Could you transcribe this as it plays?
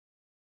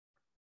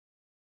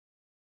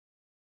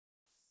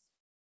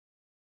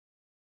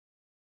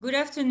Good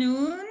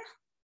afternoon.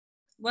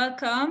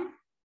 Welcome.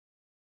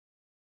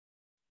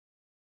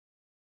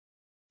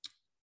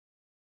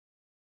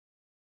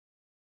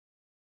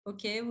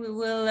 Okay, we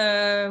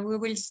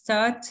will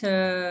start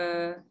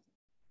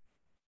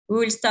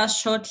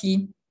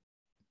shortly.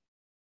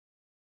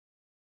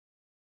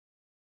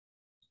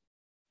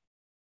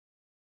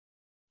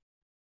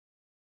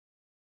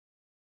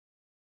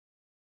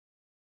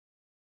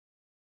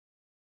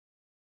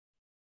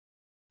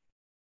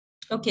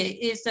 Okay,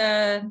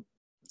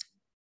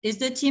 is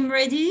the team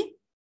ready?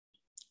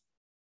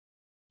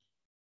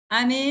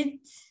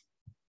 Amit,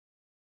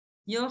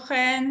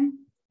 Jochen,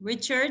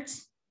 Richard?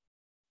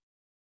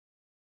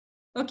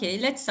 Okay,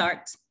 let's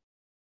start.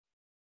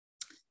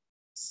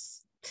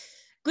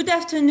 Good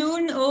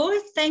afternoon, all.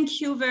 Thank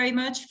you very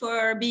much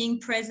for being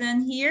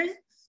present here.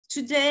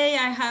 Today,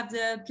 I have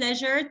the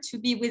pleasure to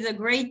be with a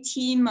great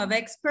team of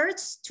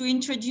experts to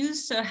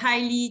introduce a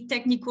highly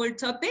technical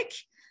topic,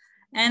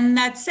 and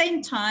at the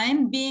same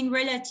time, being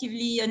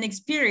relatively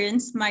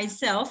inexperienced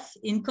myself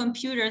in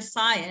computer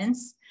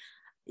science.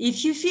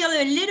 If you feel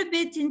a little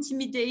bit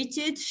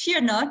intimidated,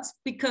 fear not,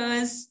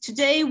 because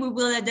today we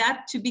will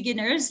adapt to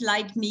beginners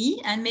like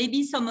me and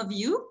maybe some of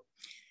you.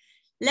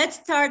 Let's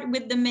start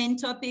with the main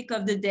topic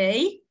of the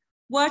day.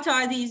 What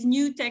are these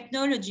new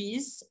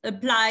technologies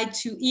applied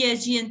to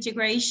ESG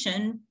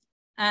integration?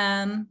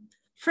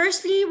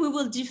 Firstly, we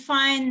will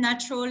define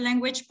natural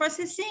language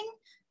processing,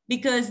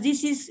 because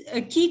this is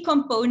a key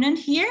component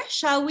here,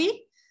 shall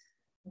we?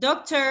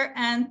 Dr.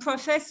 and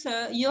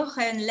Professor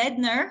Jochen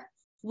Ledner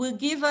will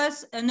give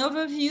us an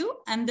overview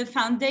and the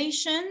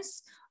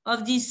foundations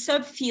of this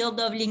subfield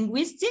of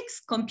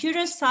linguistics,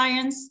 computer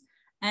science,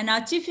 and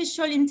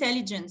artificial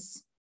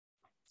intelligence.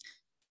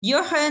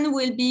 Jochen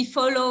will be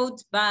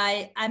followed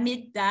by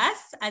Amit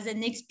Das as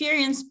an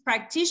experienced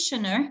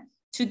practitioner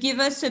to give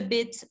us a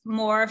bit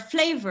more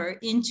flavor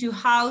into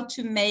how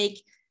to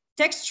make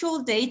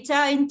textual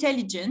data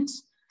intelligent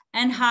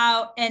and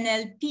how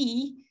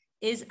NLP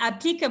is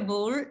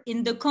applicable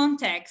in the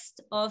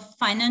context of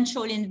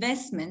financial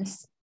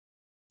investments.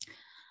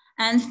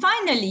 And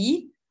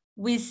finally,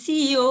 with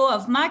CEO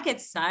of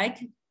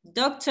MarketPsych,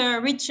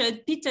 Dr.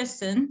 Richard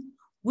Peterson,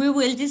 we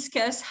will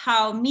discuss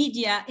how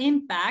media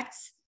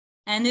impacts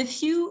and a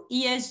few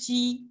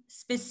ESG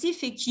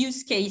specific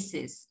use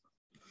cases.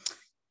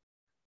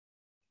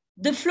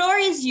 The floor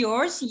is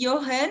yours,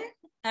 Jochen,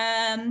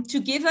 to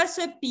give us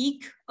a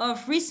peek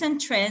of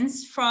recent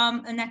trends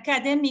from an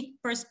academic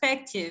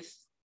perspective.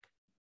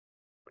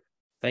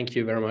 Thank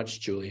you very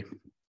much, Julie.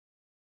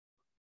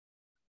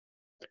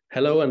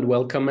 Hello and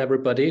welcome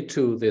everybody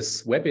to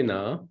this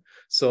webinar.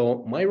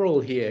 So my role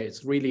here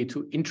is really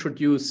to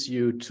introduce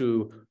you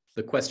to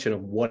the question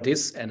of what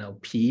is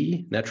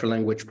NLP, natural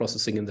language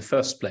processing in the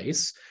first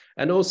place,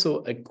 and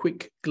also a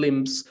quick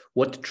glimpse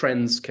what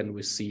trends can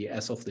we see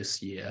as of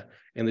this year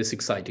in this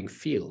exciting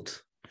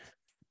field.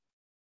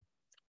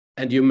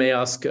 And you may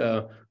ask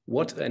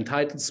what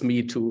entitles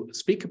me to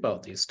speak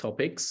about these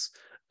topics.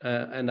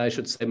 And I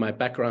should say my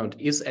background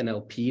is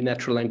NLP,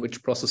 natural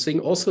language processing,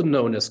 also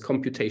known as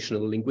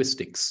computational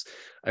linguistics.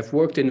 I've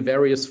worked in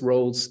various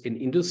roles in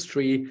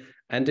industry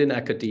and in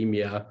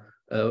academia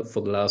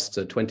for the last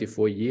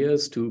 24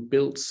 years to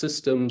build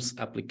systems,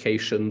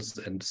 applications,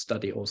 and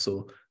study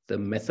also the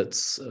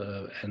methods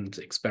and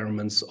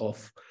experiments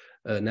of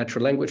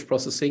natural language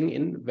processing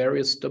in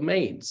various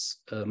domains,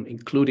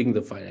 including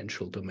the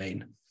financial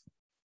domain.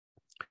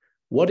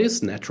 What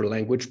is natural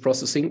language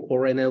processing,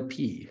 or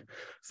NLP?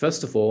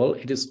 First of all,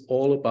 it is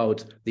all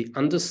about the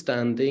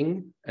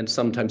understanding and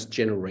sometimes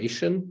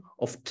generation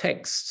of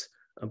text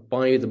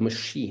by the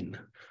machine.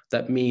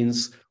 That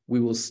means we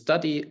will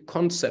study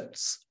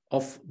concepts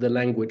of the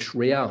language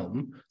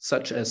realm,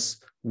 such as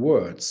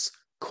words,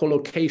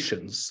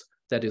 collocations,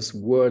 that is,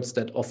 words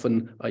that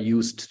often are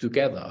used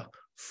together,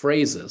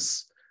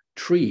 phrases,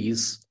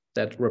 trees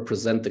that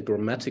represent the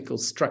grammatical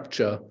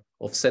structure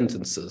of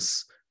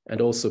sentences, and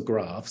also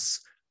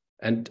graphs,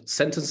 and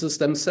sentences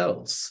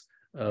themselves.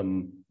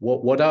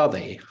 What are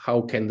they? How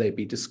can they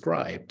be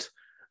described?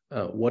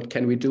 What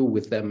can we do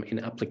with them in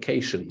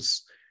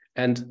applications?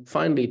 And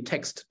finally,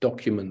 text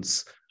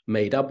documents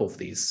made up of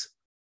these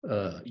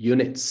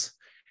units.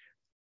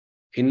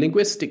 In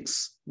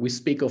linguistics, we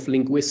speak of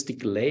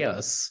linguistic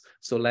layers,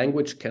 so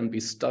language can be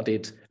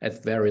studied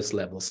at various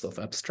levels of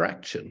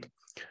abstraction.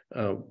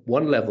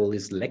 One level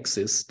is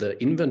lexis, the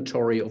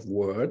inventory of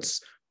words.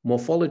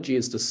 Morphology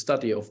is the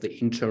study of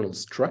the internal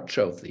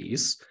structure of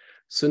these.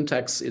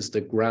 Syntax is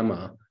the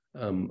grammar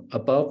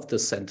above the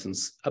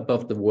sentence,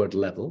 above the word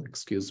level,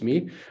 excuse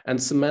me.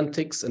 And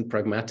semantics and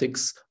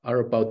pragmatics are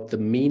about the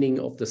meaning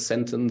of the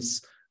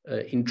sentence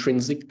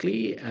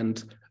intrinsically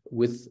and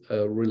with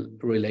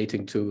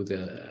relating to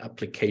the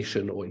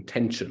application or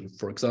intention.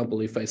 For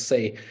example, if I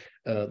say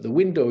the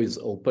window is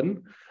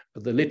open,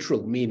 the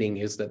literal meaning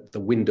is that the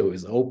window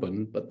is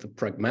open, but the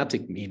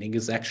pragmatic meaning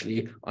is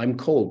actually, I'm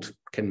cold.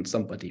 Can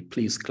somebody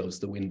please close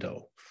the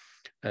window?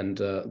 And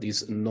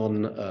these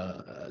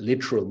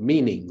non-literal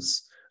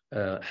meanings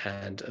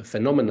and a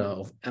phenomena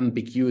of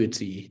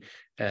ambiguity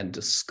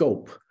and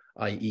scope,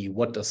 i.e.,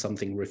 what does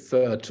something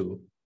refer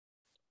to,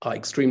 are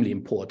extremely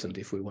important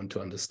if we want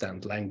to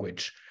understand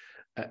language.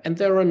 And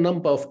there are a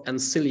number of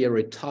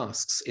ancillary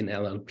tasks in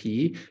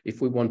NLP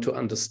if we want to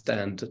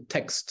understand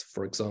text,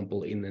 for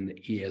example, in an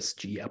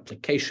ESG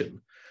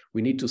application.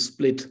 We need to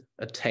split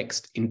a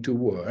text into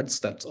words.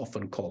 That's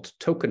often called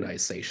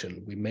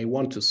tokenization. We may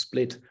want to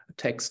split a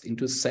text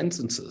into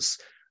sentences,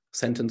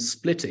 sentence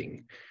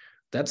splitting.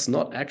 That's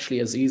not actually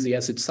as easy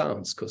as it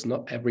sounds, because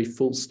not every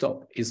full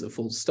stop is a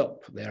full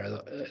stop. There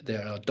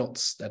are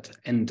dots that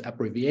end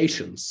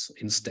abbreviations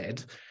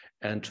instead.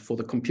 And for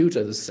the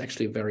computer, this is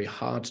actually a very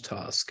hard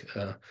task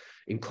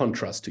in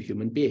contrast to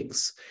human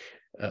beings.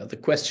 The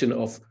question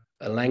of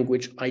a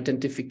language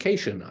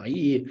identification,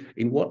 i.e.,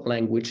 in what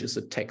language is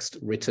a text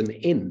written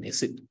in?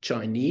 Is it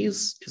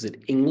Chinese? Is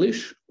it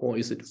English? Or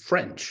is it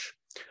French?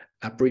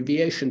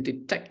 Abbreviation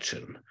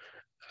detection,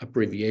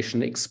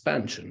 abbreviation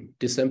expansion,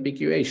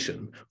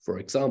 disambiguation. For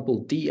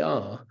example,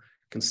 DR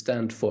can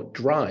stand for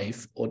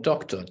drive or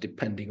doctor,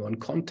 depending on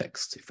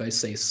context. If I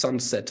say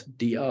sunset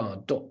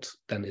DR dot,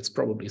 then it's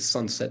probably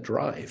sunset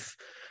drive.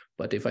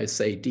 But if I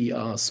say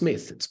DR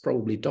Smith, it's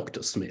probably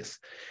Dr. Smith.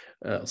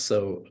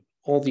 So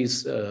all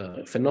these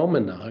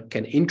phenomena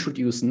can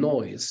introduce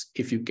noise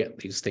if you get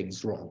these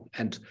things wrong.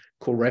 And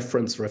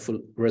coreference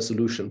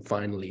resolution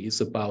finally is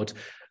about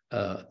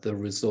the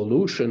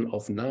resolution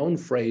of noun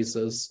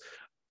phrases,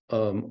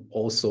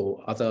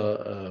 also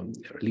other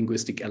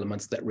linguistic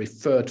elements that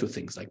refer to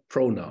things like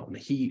pronoun,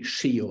 he,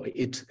 she, or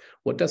it.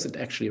 What does it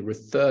actually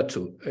refer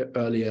to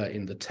earlier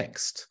in the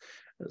text?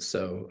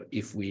 So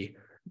if we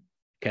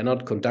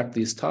cannot conduct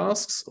these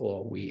tasks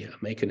or we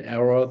make an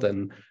error,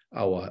 then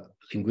our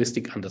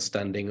linguistic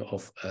understanding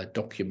of a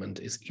document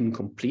is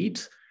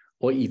incomplete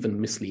or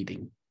even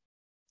misleading.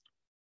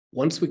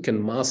 Once we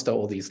can master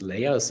all these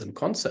layers and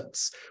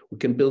concepts, we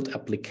can build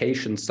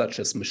applications such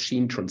as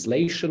machine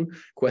translation,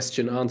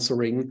 question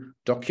answering,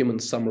 document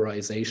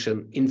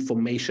summarization,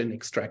 information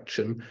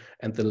extraction,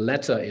 and the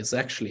latter is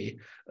actually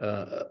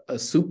a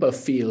super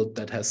field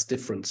that has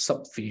different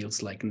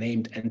subfields like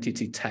named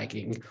entity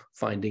tagging,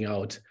 finding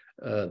out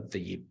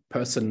the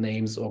person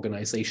names,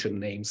 organization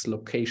names,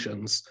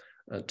 locations,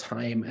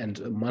 time and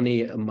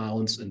money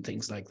amounts and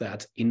things like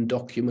that in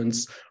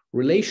documents.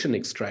 Relation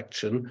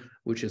extraction,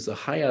 which is a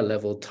higher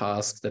level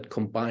task that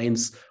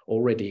combines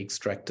already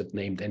extracted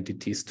named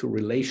entities to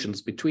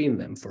relations between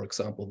them. For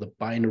example, the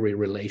binary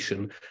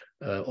relation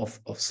of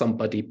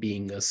somebody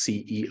being a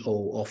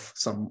CEO of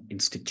some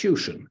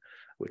institution,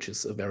 which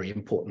is a very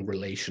important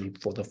relation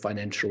for the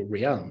financial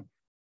realm.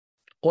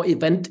 Or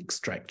event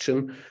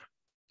extraction,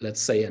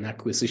 let's say an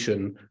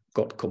acquisition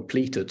got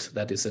completed.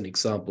 That is an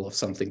example of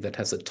something that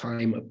has a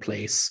time, a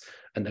place,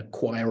 an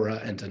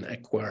acquirer, and an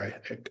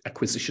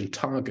acquisition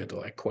target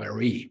or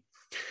acquiree.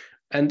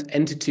 And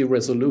entity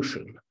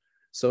resolution.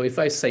 So if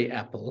I say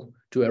apple,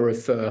 do I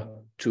refer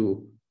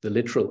to the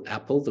literal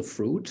apple, the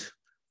fruit,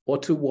 or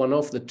to one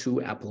of the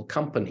two Apple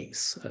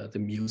companies, the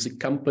music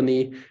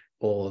company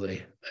or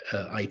the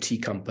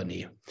IT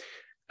company?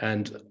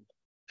 And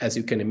as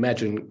you can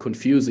imagine,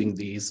 confusing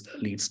these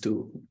leads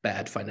to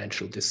bad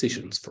financial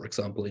decisions, for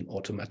example, in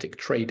automatic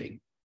trading.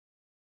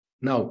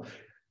 Now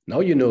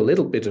you know a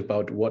little bit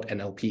about what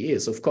NLP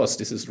is. Of course,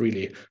 this is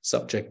really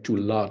subject to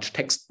large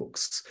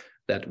textbooks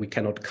that we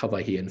cannot cover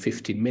here in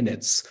 15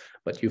 minutes,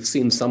 but you've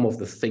seen some of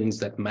the things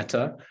that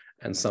matter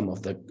and some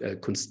of the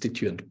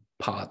constituent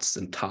parts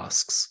and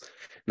tasks.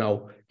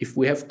 Now, if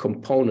we have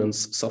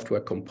components,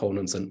 software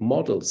components and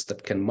models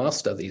that can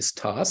master these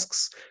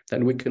tasks,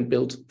 then we can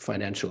build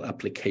financial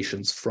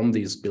applications from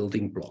these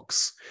building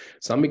blocks.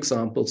 Some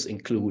examples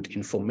include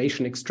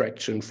information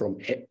extraction from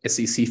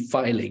SEC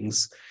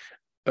filings,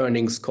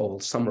 earnings call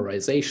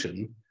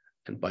summarization,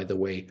 and by the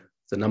way,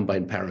 the number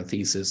in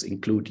parentheses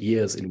include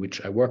years in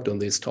which I worked on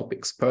these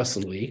topics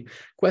personally,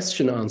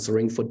 question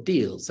answering for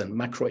deals and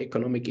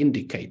macroeconomic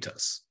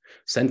indicators,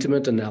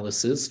 sentiment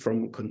analysis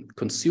from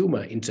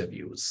consumer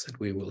interviews, and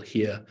we will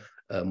hear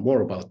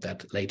more about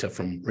that later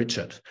from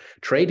Richard,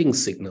 trading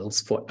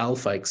signals for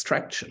alpha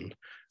extraction,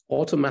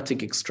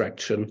 automatic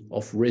extraction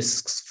of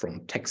risks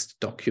from text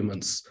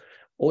documents,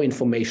 or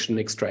information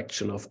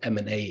extraction of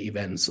M&A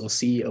events or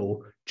CEO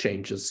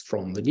changes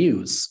from the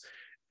news.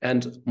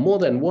 And more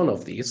than one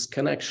of these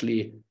can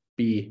actually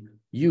be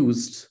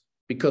used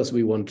because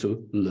we want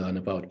to learn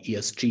about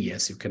ESG,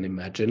 as you can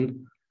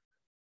imagine.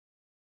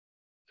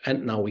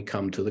 And now we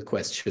come to the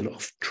question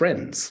of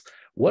trends.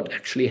 What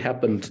actually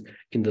happened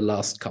in the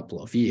last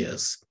couple of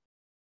years?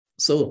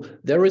 So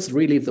there is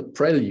really the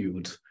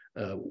prelude,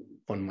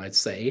 one might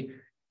say.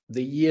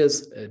 The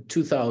years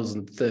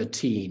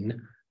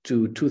 2013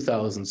 to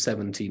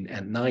 2017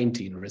 and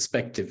 19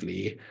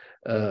 respectively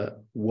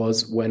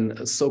was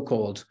when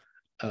so-called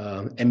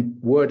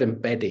word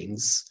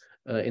embeddings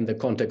in the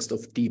context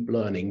of deep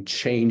learning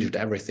changed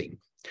everything.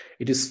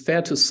 It is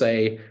fair to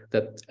say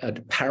that a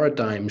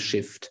paradigm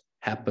shift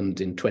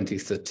happened in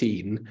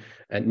 2013,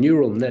 and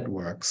neural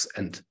networks,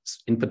 and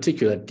in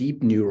particular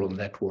deep neural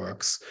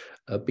networks,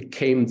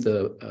 became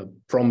the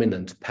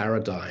prominent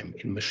paradigm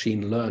in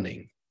machine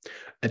learning.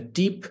 A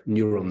deep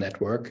neural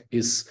network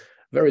is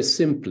very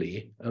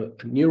simply a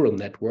neural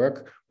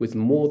network with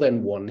more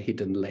than one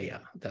hidden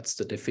layer. That's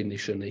the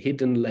definition. A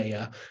hidden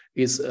layer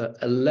is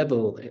a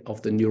level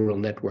of the neural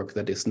network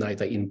that is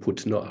neither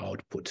input nor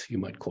output. You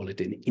might call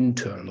it an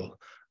internal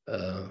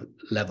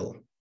level.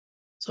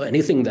 So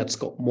anything that's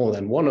got more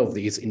than one of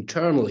these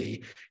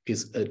internally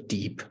is a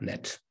deep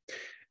net.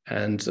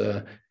 And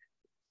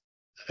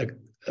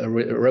a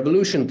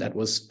revolution that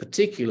was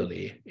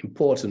particularly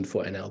important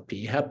for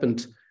NLP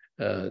happened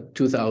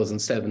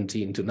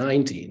 2017 to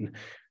 19,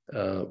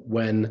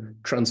 when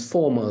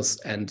transformers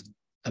and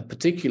a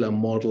particular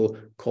model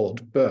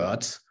called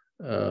BERT,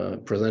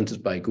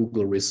 presented by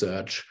Google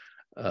Research,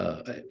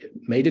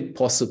 made it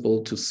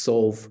possible to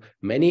solve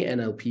many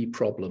NLP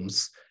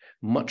problems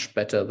much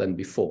better than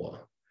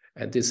before.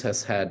 And this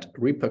has had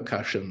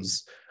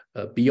repercussions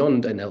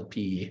beyond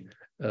NLP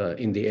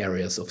in the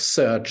areas of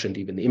search and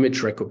even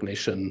image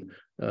recognition,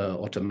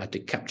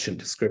 automatic caption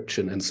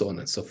description, and so on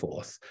and so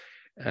forth.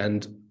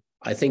 And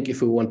I think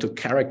if we want to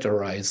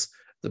characterize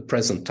the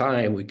present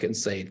time, we can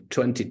say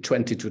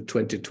 2020 to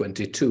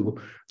 2022,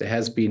 there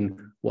has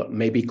been what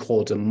may be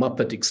called a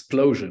Muppet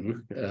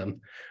explosion.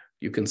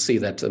 You can see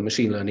that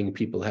machine learning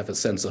people have a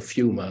sense of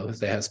humor.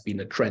 There has been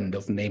a trend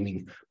of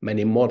naming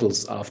many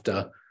models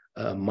after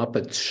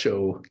Muppet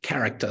show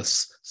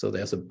characters. So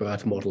there's a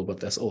BERT model, but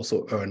there's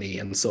also Ernie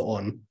and so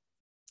on.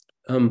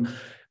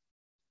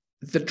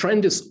 The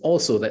trend is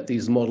also that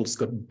these models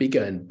got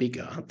bigger and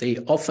bigger. They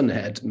often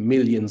had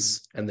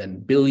millions and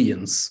then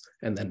billions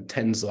and then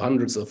tens or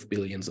hundreds of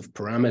billions of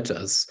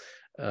parameters,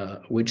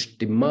 which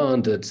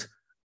demanded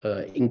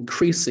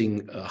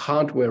increasing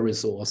hardware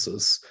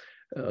resources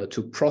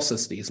to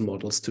process these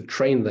models, to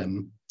train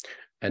them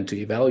and to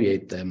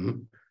evaluate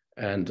them.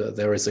 And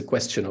there is a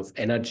question of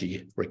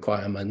energy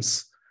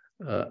requirements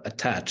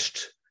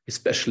attached,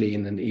 especially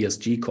in an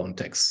ESG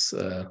context,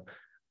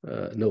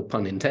 no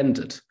pun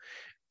intended.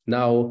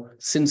 Now,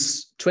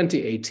 since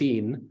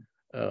 2018,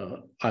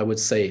 I would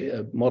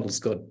say models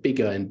got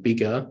bigger and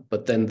bigger,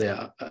 but then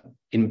there,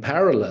 in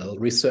parallel,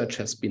 research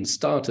has been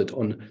started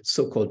on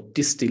so-called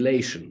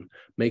distillation,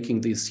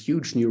 making these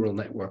huge neural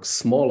networks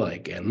smaller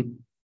again,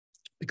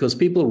 because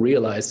people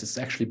realized it's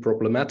actually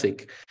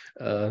problematic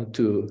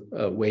to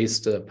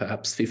waste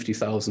perhaps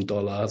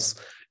 $50,000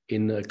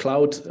 in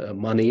cloud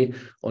money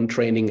on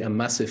training a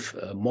massive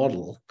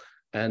model,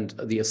 and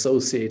the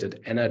associated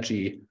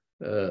energy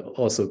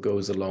also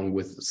goes along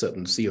with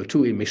certain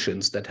CO2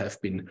 emissions that have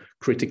been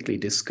critically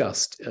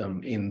discussed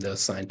in the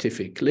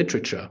scientific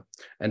literature,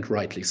 and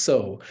rightly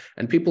so.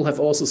 And people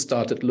have also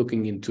started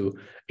looking into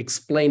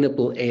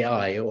explainable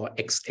AI, or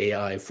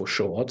XAI for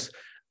short,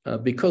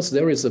 because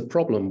there is a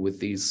problem with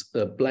these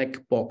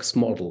black box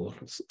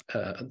models.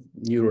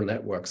 Neural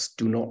networks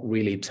do not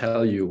really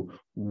tell you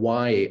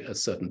why a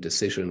certain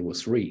decision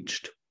was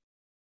reached.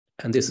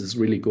 And this is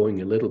really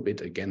going a little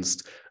bit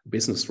against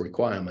business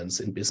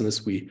requirements. In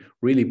business, we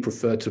really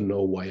prefer to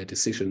know why a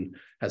decision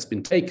has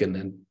been taken,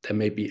 and there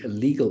may be a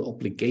legal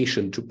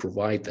obligation to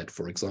provide that,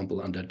 for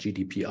example, under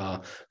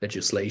GDPR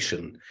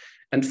legislation.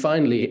 And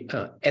finally,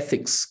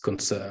 ethics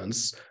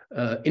concerns,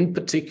 in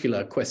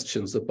particular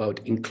questions about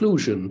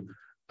inclusion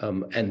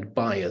and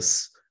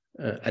bias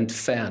and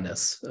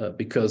fairness,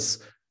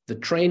 because the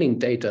training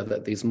data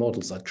that these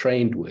models are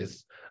trained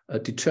with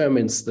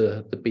determines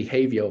the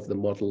behavior of the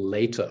model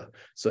later.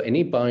 So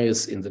any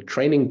bias in the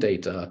training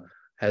data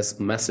has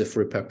massive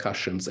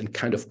repercussions and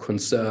kind of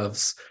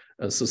conserves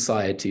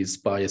society's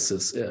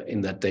biases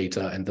in that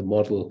data, and the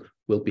model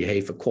will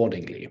behave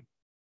accordingly.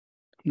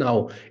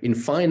 Now, in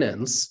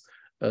finance,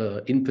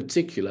 in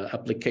particular,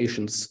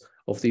 applications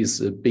of these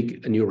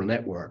big neural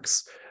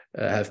networks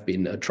have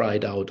been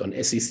tried out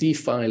on SEC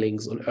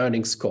filings, on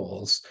earnings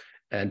calls,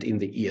 and in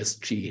the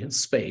ESG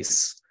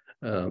space,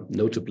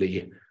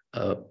 notably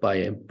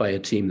by a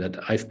team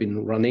that I've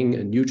been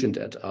running, Nugent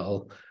et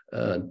al.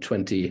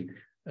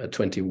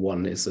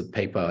 2021 is a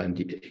paper, and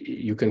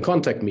you can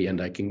contact me and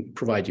I can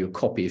provide you a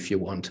copy if you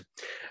want.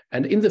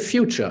 And in the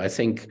future, I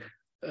think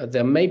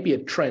there may be a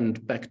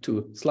trend back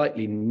to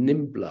slightly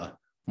nimbler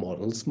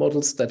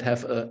models that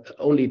have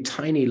only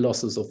tiny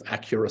losses of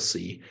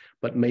accuracy,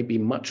 but maybe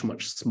much,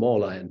 much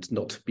smaller and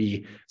not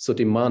be so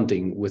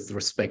demanding with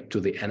respect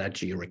to the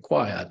energy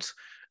required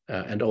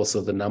and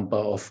also the number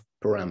of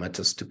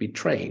parameters to be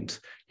trained.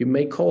 You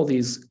may call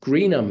these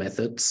greener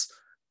methods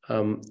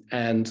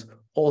and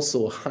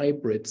also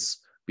hybrids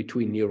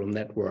between neural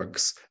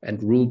networks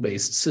and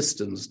rule-based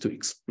systems to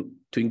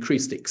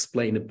increase the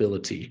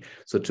explainability,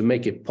 so to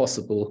make it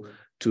possible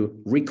to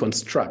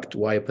reconstruct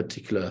why a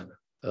particular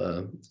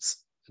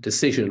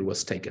decision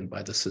was taken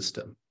by the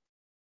system.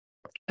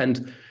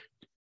 And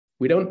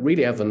we don't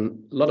really have a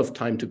lot of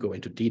time to go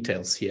into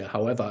details here.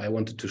 However, I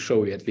wanted to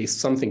show you at least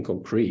something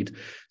concrete.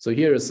 So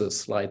here is a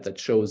slide that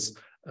shows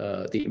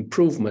the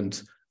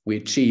improvement we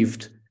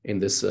achieved in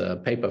this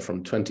paper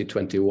from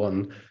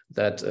 2021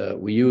 that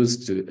we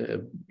used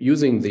to,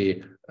 using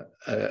the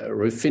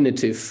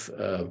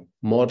Refinitiv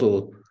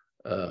model,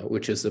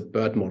 which is a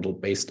BERT model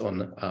based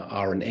on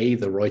RNA,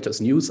 the Reuters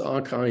News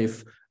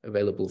Archive,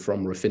 available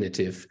from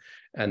Refinitiv.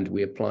 And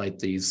we applied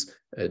these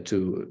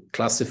to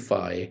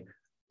classify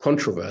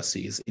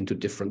controversies into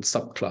different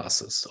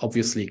subclasses.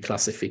 Obviously,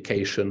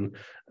 classification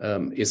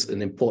is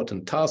an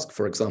important task.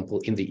 For example,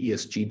 in the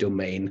ESG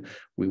domain,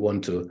 we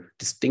want to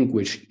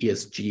distinguish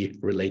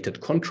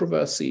ESG-related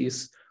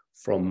controversies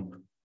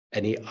from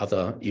any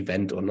other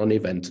event or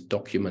non-event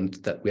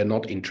document that we are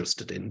not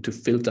interested in, to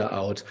filter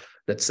out,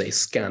 let's say,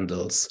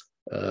 scandals,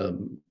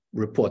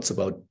 reports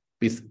about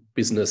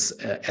business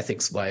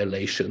ethics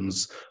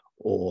violations,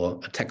 or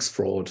a tax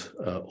fraud,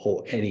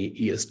 or any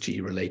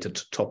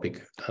ESG-related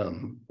topic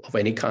of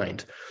any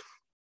kind.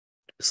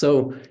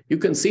 So you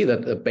can see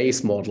that a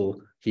base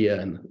model here,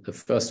 and the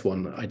first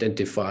one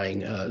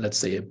identifying, let's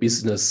say, a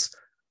business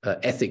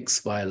ethics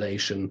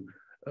violation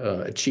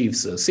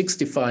achieves a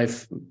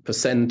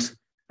 65%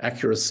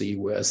 accuracy,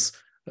 whereas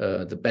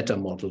the better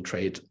model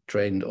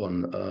trained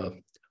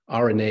on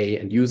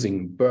RNA and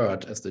using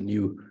BERT as the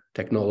new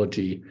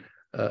technology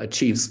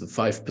achieves the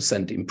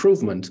 5%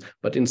 improvement.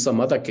 But in some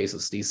other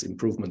cases, these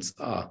improvements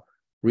are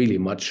really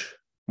much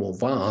more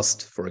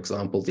vast. For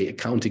example, the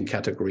accounting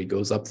category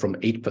goes up from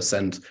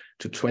 8%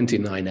 to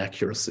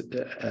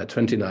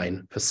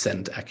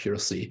 29%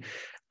 accuracy.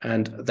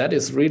 And that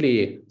is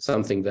really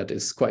something that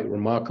is quite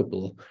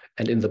remarkable.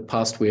 And in the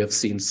past, we have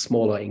seen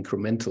smaller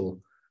incremental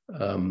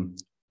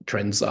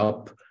trends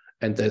up,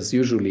 and there's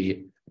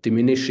usually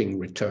diminishing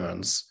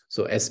returns.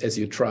 So as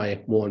you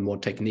try more and more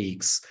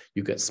techniques,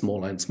 you get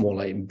smaller and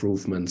smaller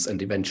improvements,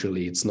 and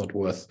eventually it's not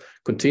worth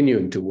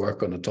continuing to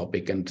work on a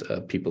topic, and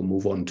people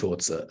move on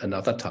towards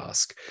another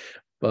task.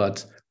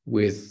 But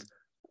with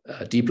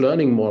deep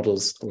learning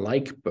models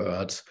like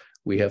BERT,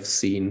 we have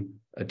seen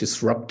a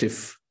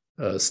disruptive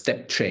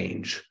step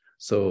change.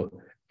 So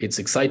it's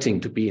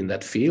exciting to be in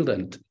that field,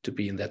 and to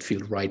be in that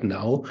field right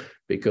now,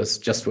 because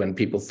just when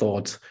people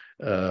thought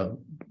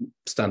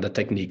standard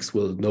techniques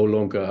will no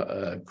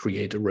longer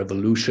create a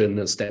revolution,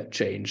 a step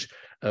change,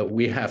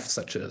 we have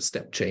such a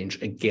step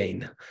change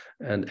again.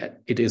 And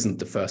it isn't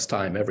the first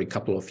time. Every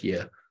couple of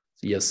years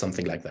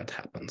something like that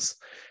happens.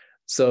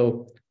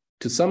 So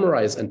to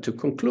summarize and to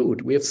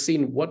conclude, we have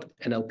seen what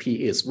NLP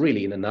is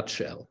really in a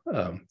nutshell.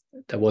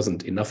 There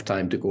wasn't enough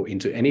time to go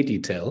into any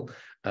detail.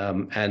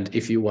 And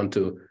if you want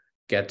to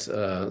get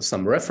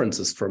some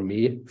references from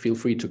me, feel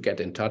free to get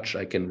in touch.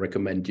 I can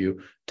recommend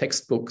you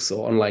textbooks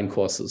or online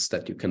courses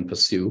that you can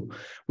pursue.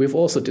 We've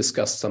also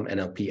discussed some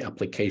NLP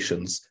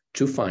applications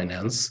to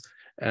finance,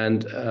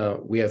 and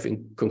we have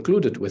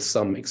concluded with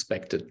some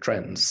expected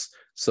trends.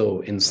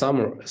 So in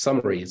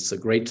summary, it's a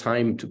great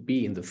time to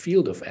be in the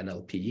field of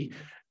NLP,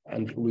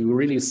 and we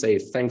really say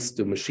thanks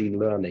to machine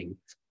learning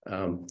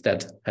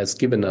that has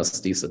given us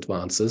these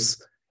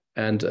advances.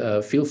 And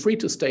feel free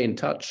to stay in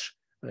touch.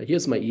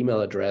 Here's my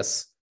email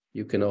address.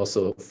 You can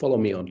also follow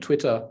me on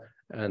Twitter,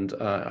 and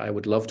I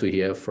would love to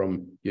hear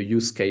from your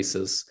use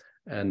cases.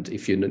 And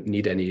if you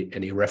need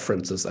any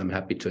references, I'm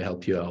happy to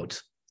help you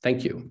out.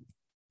 Thank you.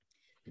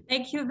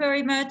 Thank you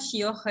very much,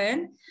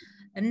 Jochen.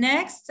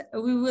 Next,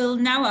 we will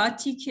now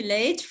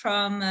articulate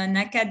from an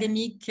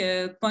academic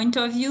point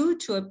of view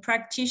to a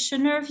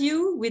practitioner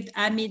view with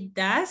Amit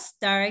Das,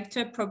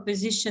 Director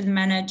Proposition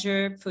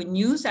Manager for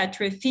News at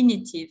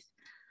Refinitiv.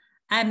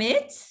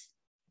 Amit?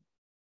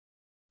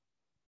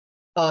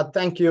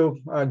 Thank you,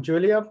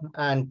 Julia,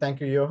 and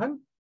thank you, Jochen.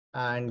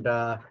 And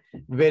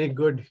very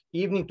good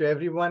evening to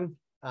everyone.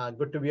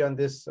 Good to be on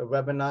this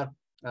webinar.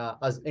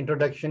 As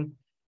introduction,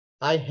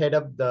 I head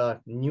up the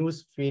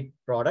newsfeed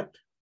product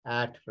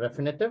at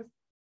Refinitiv,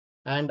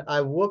 and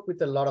I work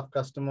with a lot of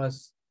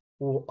customers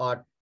who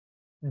are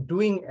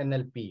doing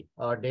NLP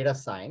or data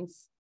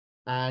science,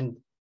 and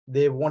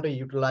they want to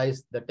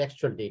utilize the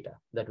textual data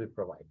that we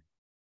provide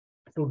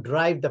to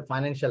drive the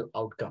financial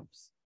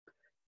outcomes.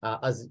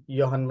 As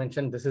Jochen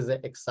mentioned, this is an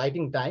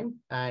exciting time,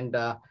 and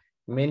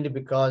mainly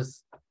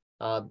because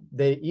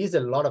there is a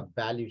lot of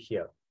value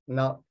here.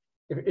 Now,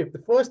 if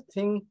the first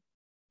thing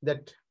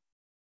that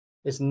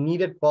is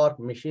needed for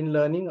machine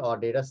learning or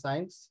data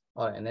science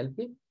or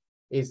NLP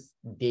is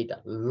data,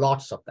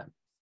 lots of them,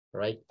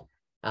 right?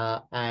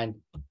 And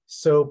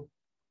so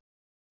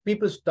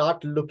people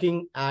start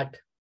looking at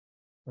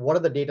what are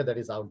the data that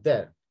is out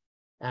there.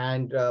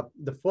 And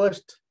the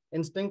first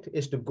instinct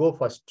is to go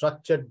for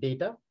structured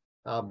data,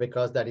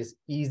 because that is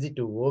easy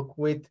to work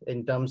with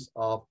in terms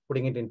of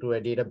putting it into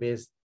a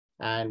database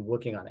and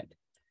working on it.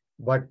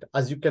 But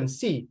as you can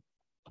see,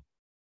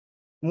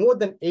 more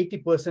than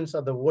 80%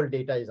 of the world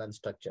data is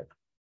unstructured.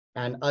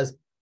 And as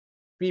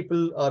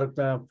people or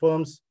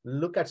firms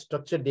look at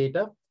structured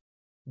data,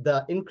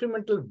 the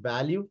incremental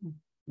value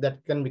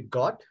that can be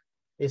got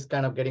is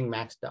kind of getting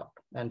maxed out.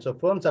 And so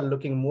firms are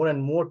looking more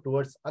and more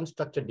towards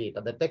unstructured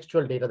data, the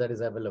textual data that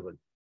is available,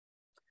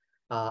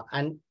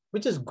 and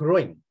which is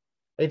growing.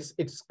 It's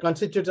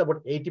constitutes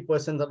about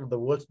 80% of the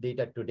world's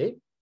data today.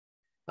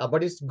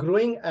 but it's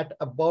growing at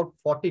about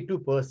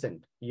 42%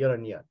 year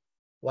on year,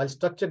 while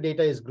structured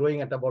data is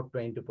growing at about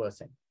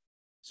 22%.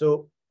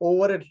 So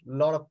over a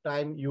lot of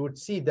time, you would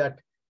see that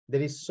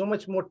there is so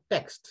much more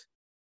text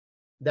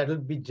that will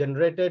be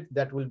generated,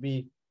 that will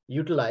be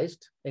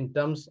utilized in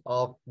terms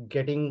of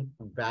getting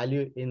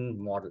value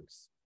in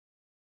models.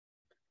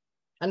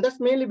 And that's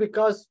mainly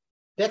because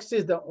text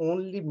is the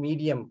only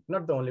medium,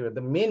 not the only,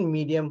 the main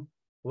medium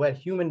where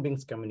human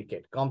beings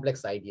communicate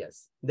complex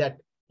ideas that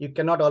you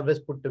cannot always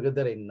put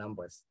together in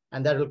numbers.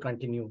 And that will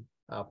continue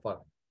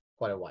for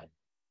a while.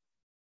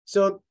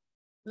 So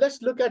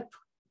let's look at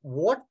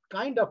what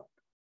kind of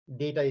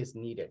data is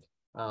needed.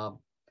 Now,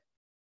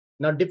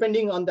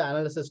 depending on the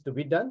analysis to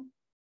be done,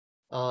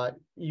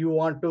 you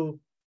want to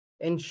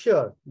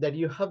ensure that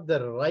you have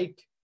the right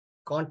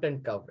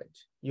content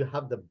coverage. You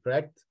have the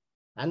breadth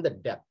and the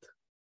depth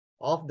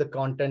of the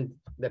content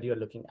that you're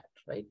looking at,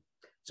 right?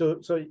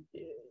 So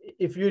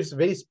if you're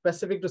very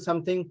specific to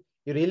something,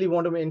 you really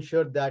want to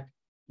ensure that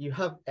you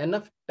have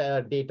enough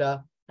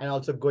data and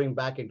also going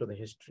back into the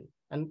history.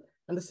 And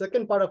the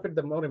second part of it,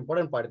 the more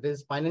important part, it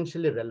is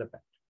financially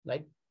relevant,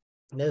 right?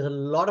 There's a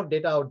lot of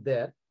data out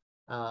there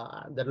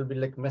that will be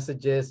like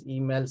messages,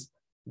 emails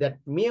that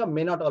may or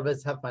may not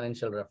always have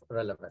financial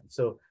relevance.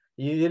 So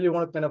you really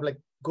want to kind of like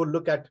go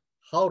look at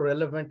how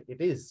relevant it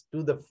is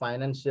to the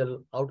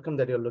financial outcome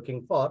that you're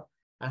looking for,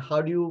 and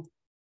how do you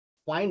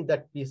find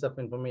that piece of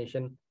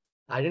information,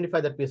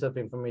 identify that piece of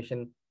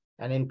information,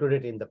 and include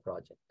it in the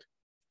project.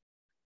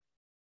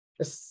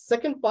 The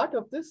second part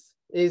of this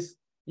is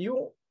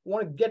you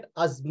want to get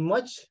as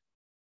much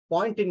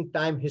point in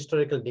time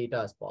historical data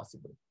as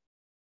possible.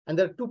 And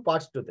there are two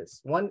parts to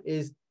this. One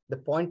is the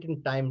point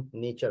in time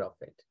nature of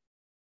it.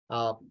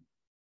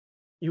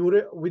 We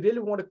really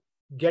want to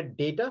get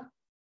data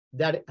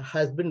that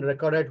has been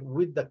recorded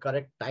with the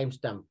correct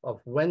timestamp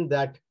of when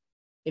that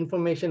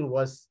information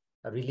was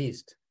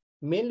released,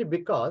 mainly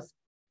because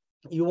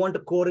you want to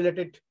correlate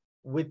it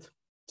with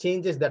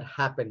changes that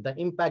happened, the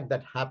impact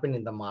that happened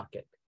in the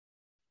market.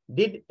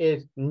 Did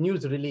a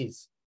news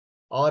release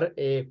or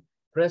a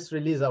press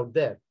release out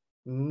there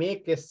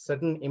make a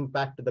certain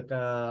impact to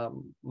the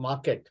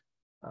market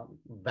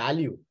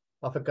value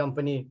of a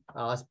company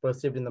as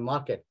perceived in the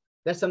market?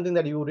 That's something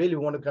that you really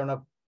want to kind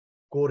of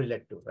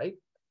correlate to, right?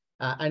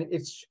 And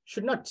it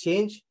should not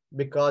change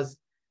because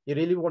you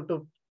really want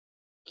to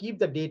keep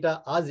the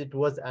data as it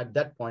was at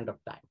that point of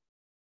time.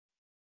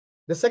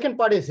 The second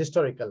part is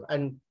historical,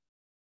 and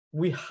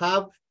we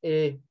have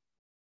a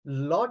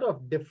lot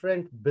of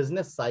different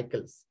business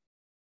cycles,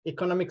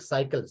 economic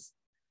cycles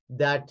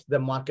that the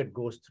market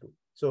goes through.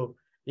 So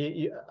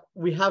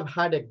we have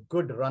had a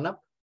good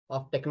run-up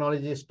of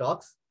technology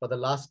stocks for the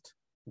last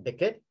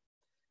decade,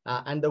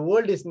 and the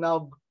world is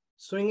now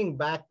swinging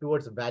back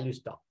towards value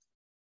stocks.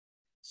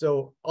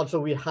 So also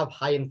we have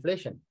high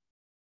inflation.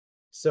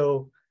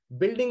 So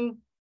building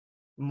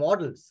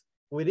models,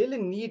 we really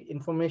need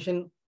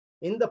information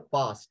in the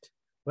past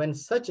when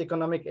such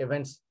economic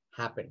events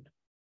happened.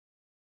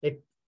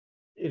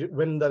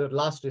 When the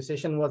last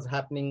recession was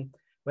happening,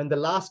 when the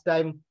last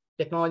time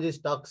technology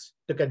stocks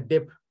took a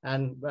dip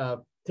and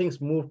things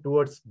moved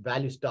towards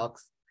value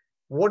stocks,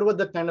 what were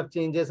the kind of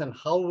changes and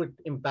how it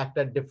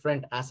impacted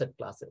different asset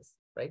classes,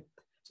 right?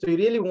 So you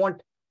really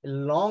want a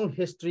long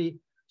history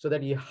so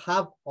that you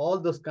have all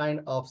those kind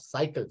of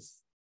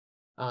cycles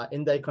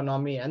in the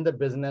economy and the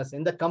business,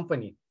 in the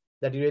company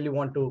that you really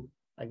want to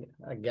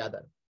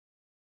gather.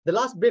 The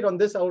last bit on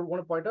this I would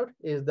want to point out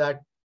is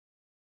that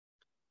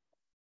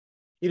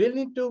you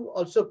really need to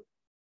also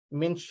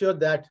make sure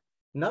that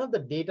none of the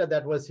data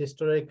that was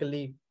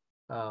historically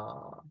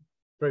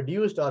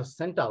produced or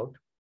sent out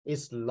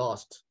is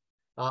lost.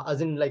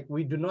 As in, like,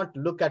 we do not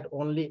look at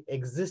only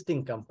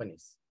existing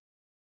companies.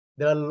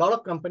 There are a lot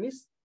of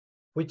companies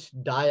which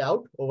die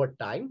out over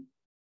time.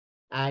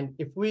 And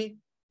if we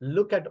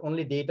look at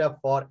only data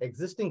for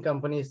existing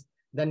companies,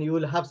 then you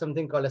will have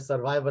something called a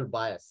survival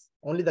bias.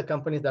 Only the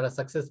companies that are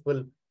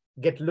successful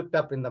get looked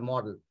up in the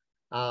model.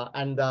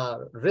 And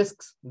the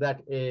risks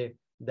that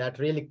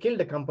really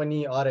killed a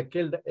company or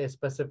killed a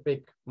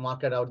specific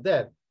market out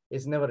there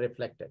is never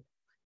reflected.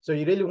 So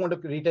you really want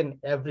to retain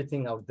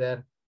everything out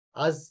there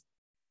as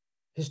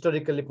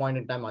historically point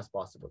in time as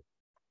possible.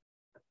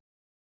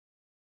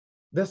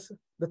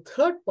 The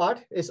third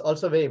part is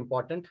also very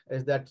important,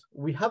 is that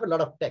we have a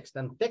lot of text,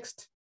 and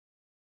text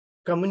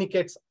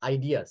communicates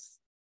ideas.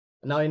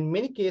 Now, in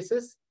many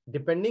cases,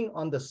 depending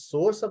on the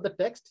source of the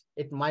text,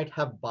 it might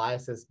have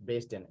biases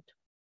based in it.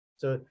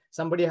 So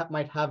somebody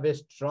might have a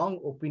strong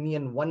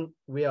opinion one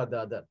way or the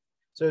other.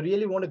 So you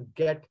really want to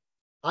get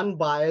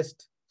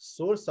unbiased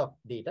sourse of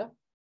data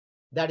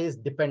that is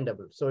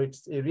dependable. So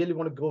you really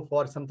want to go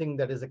for something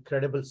that is a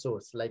credible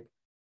source, like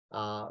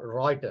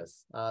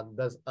Reuters.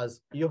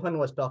 As Johan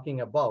was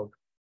talking about,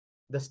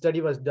 the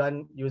study was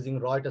done using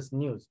Reuters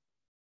News.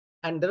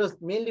 And there was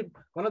mainly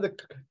one of the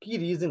key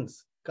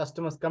reasons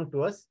customers come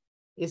to us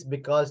is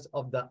because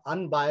of the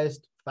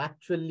unbiased,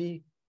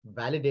 factually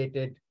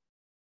validated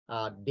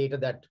data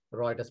that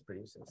Reuters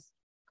produces.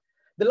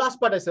 The last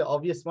part is the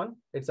obvious one.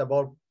 It's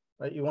about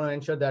you want to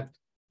ensure that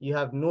you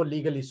have no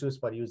legal issues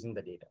for using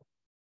the data.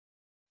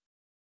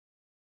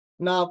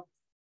 Now,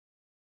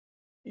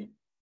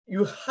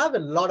 you have a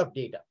lot of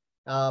data,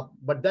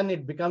 but then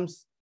it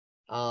becomes,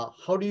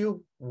 how do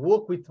you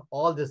work with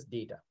all this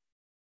data?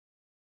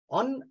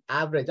 On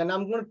average, and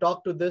I'm going to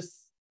talk to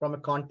this from a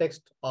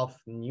context of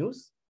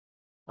news,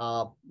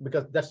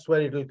 because that's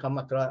where it will come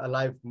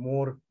alive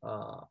more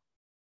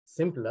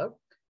simpler.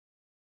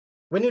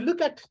 When you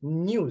look at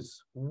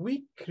news,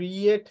 we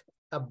create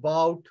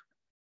about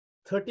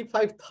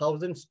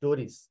 35,000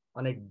 stories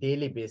on a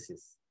daily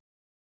basis.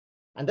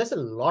 And that's a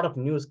lot of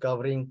news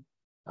covering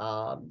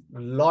a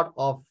lot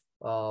of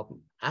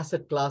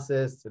asset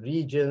classes,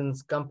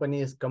 regions,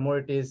 companies,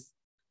 commodities,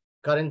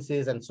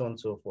 currencies, and so on and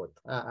so forth.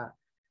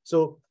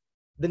 So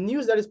the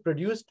news that is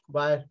produced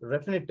by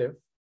Refinitiv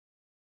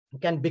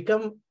can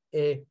become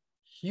a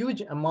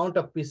huge amount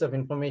of piece of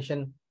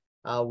information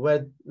where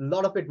a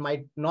lot of it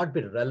might not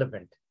be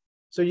relevant.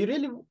 So you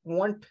really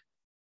want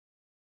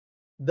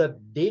the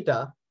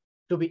data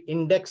to be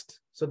indexed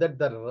so that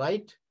the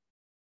right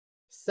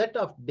set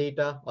of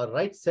data or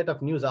right set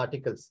of news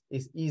articles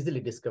is easily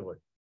discovered.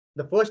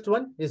 The first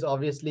one is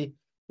obviously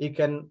it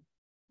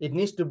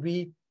needs to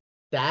be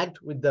tagged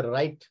with the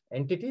right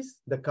entities,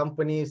 the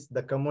companies,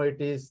 the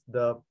commodities,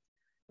 the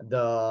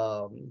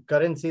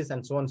currencies,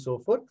 and so on and so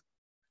forth,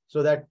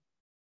 so that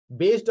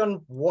based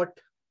on what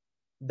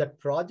the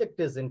project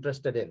is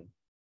interested in,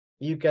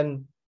 you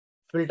can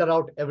filter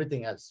out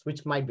everything else,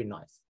 which might be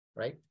noise,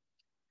 right?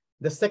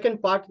 The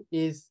second part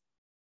is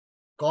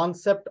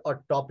concept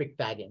or topic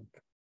tagging.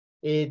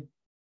 A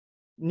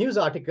news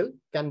article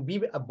can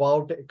be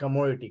about a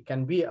commodity,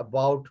 can be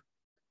about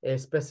a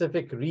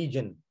specific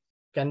region,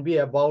 can be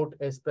about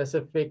a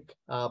specific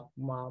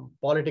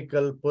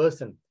political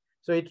person.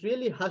 So it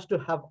really has to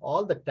have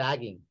all the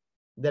tagging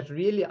that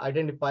really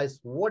identifies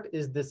what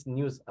is this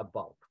news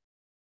about.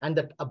 And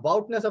that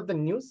aboutness of the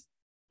news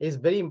is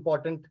very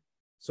important,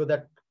 so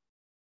that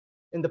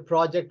in the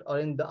project or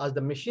as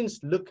the machines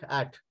look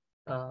at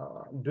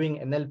doing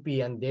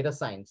NLP and data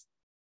science,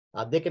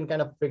 they can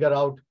kind of figure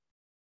out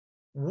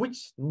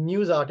which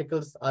news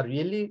articles are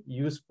really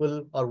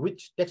useful or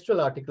which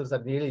textual articles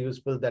are really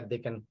useful that they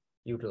can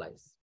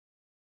utilize.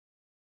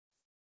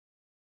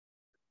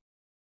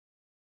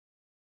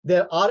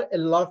 There are a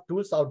lot of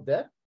tools out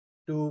there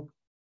to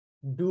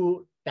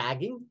do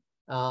tagging.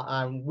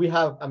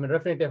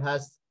 Refinitiv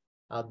has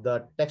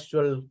the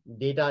textual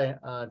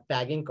data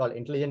tagging called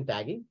intelligent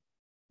tagging.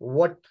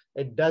 What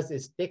it does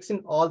is takes in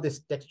all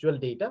this textual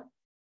data,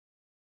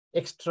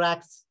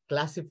 extracts,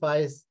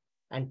 classifies,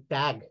 and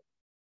tag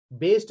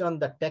based on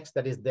the text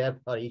that is there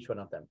for each one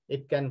of them.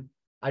 It can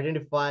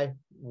identify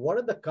what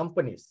are the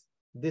companies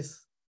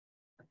this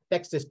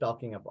text is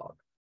talking about,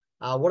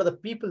 what are the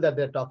people that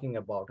they're talking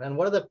about, and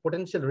what are the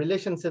potential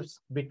relationships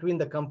between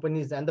the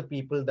companies and the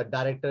people, the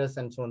directors,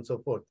 and so on and so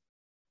forth,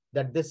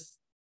 that this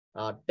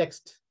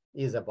text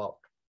is about,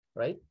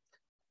 right?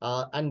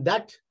 And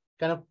that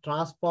kind of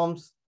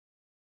transforms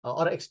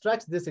or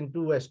extracts this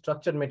into a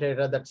structured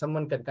metadata that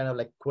someone can kind of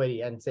like query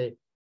and say,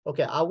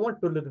 okay, I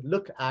want to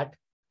look at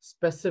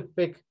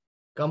specific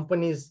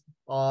companies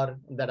or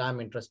that I'm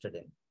interested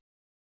in.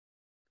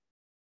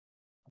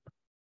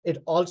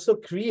 It also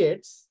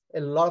creates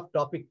a lot of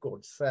topic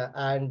codes,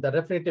 and the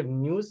Refinitiv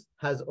News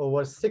has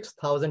over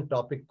 6,000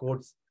 topic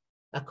codes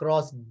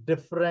across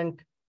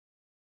different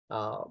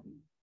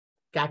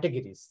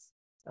categories.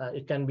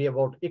 It can be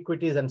about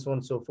equities and so on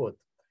and so forth.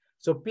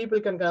 So people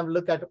can kind of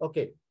look at,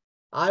 okay,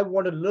 I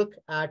want to look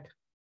at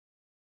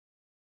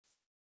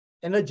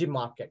energy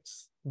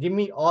markets. Give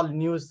me all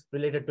news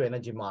related to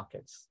energy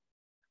markets.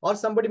 Or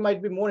somebody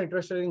might be more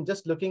interested in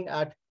just looking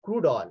at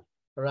crude oil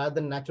rather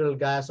than natural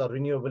gas or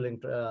renewable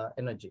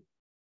energy.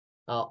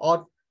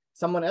 Or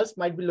someone else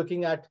might be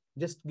looking at,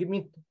 just give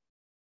me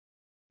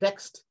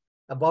text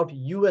about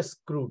US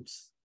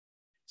crudes.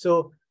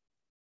 So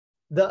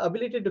the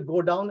ability to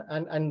go down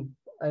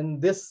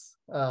and this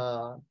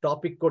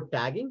topic code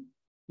tagging,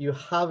 you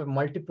have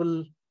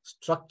multiple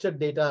structured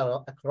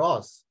data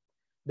across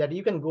that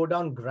you can go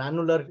down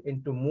granular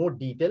into more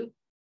detail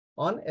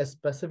on a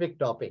specific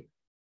topic,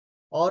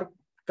 or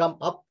come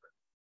up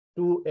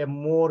to a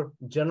more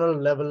general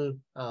level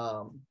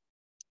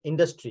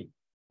industry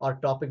or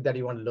topic that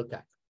you want to look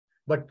at.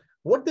 But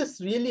what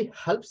this really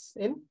helps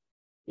in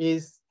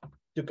is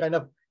to kind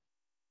of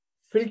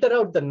filter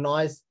out the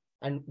noise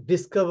and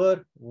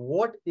discover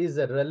what is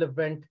a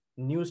relevant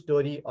news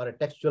story or a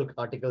textual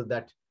article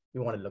that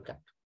you want to look at.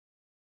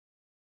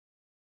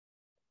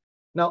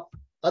 Now,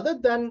 other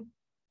than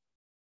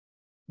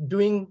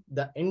doing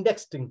the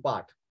indexing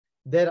part,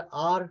 there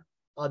are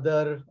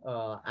other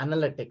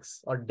analytics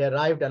or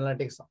derived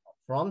analytics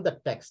from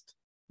the text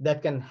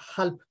that can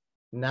help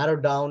narrow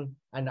down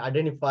and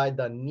identify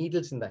the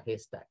needles in the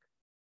haystack.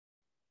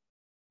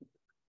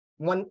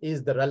 One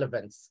is the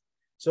relevance.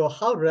 So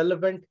how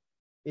relevant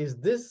is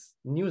this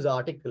news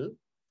article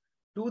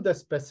to the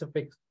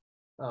specific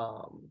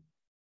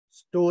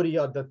story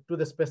or to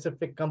the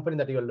specific company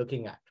that you're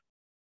looking at?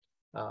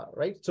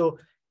 right? So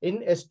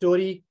in a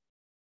story,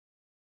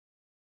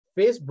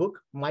 Facebook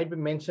might be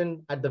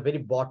mentioned at the very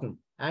bottom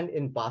and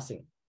in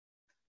passing.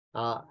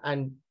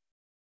 And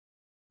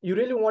you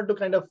really want to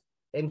kind of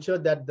ensure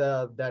that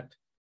that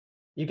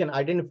you can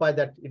identify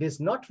that it is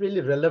not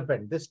really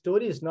relevant. This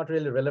story is not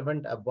really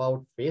relevant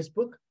about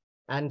Facebook.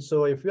 And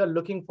so if you are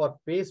looking for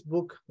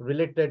Facebook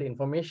related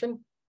information,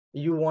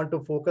 you want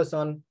to focus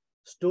on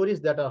stories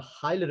that are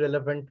highly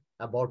relevant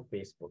about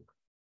Facebook.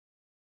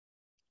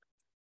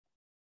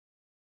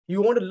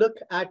 You want to look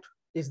at,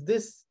 is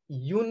this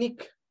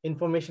unique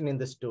information in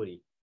the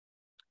story?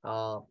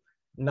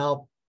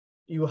 Now,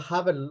 you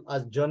have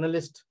as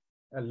journalist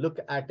look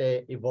at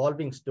a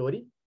evolving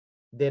story.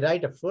 They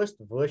write a first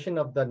version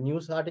of the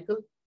news article,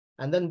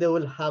 and then they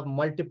will have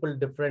multiple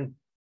different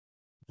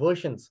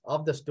versions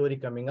of the story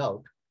coming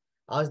out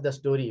as the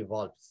story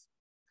evolves.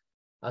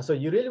 So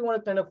you really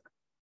want to kind of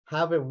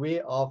have a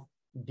way of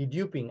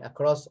deduping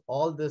across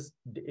all these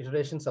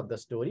iterations of the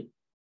story,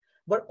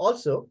 but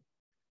also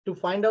to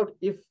find out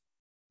if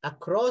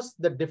across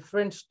the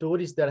different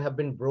stories that have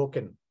been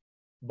broken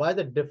by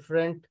the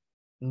different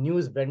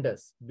news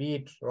vendors, be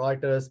it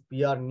Reuters,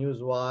 PR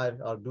Newswire,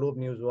 or Globe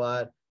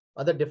Newswire,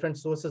 other different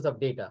sources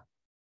of data,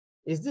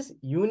 is this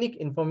unique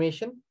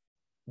information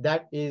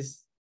that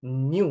is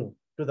new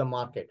to the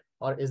market?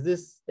 Or is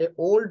this an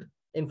old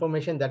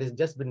information that has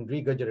just been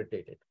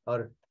regurgitated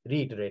or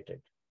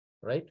reiterated,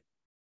 right?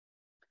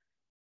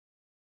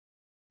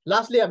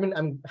 Lastly, I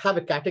have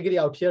a category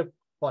out here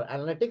for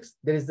analytics.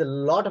 There is a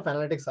lot of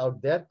analytics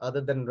out there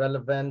other than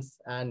relevance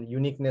and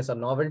uniqueness or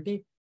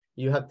novelty.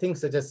 You have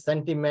things such as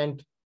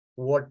sentiment,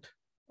 what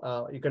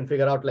you can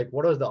figure out, like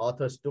what was the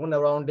author's tone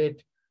around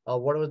it, or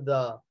what was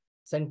the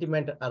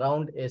sentiment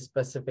around a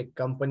specific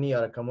company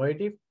or a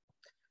commodity.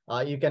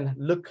 You can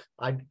look,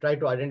 I try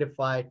to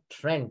identify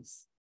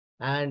trends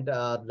and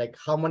like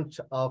how much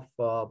of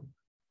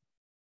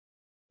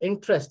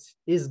interest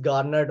is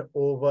garnered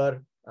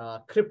over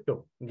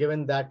crypto,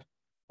 given that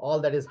all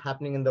that is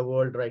happening in the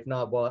world right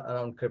now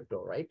around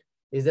crypto, right?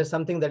 Is there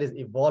something that is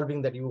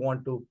evolving that you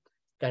want to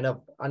kind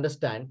of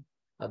understand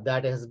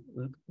that has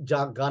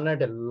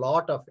garnered a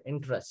lot of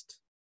interest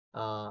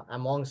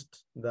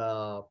amongst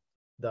the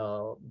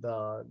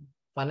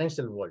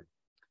financial world?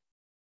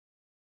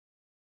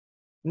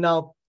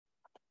 Now,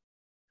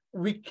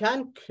 we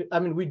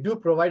do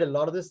provide a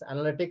lot of this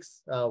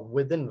analytics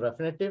within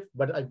Refinitiv,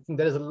 but I think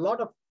there is a lot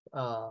of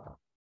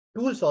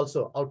tools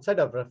also outside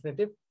of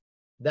Refinitiv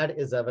that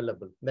is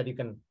available that you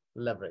can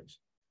leverage.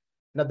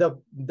 Now,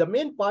 the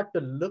main part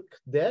to look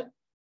there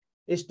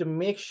is to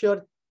make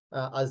sure,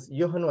 as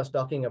Johan was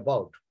talking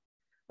about,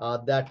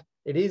 that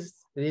it is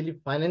really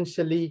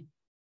financially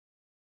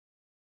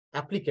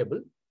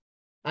applicable,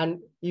 and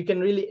you can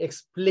really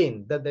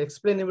explain that the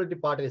explainability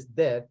part is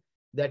there,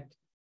 that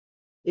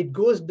it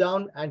goes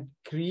down and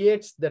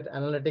creates that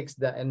analytics,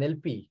 the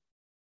NLP,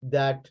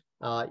 that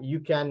you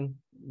can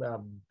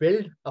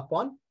build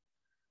upon,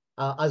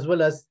 as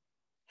well as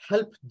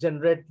help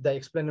generate the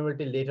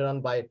explainability later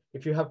on by,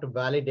 if you have to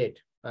validate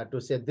to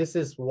say this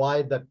is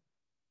why the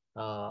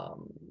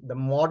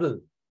model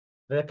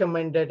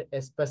recommended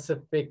a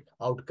specific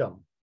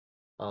outcome.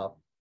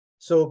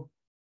 So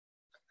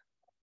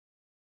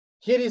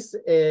here is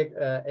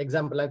a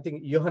example. I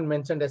think Johan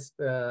mentioned as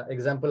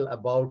example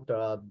about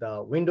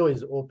the window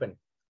is open.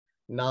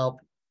 Now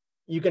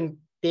you can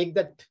take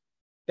that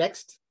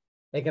text,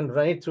 I can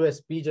run it through a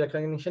speech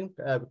recognition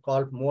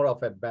called more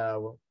of a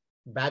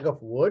bag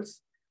of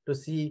words to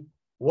see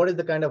what is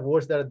the kind of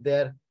words that are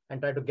there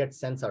and try to get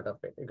sense out of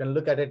it. You can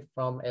look at it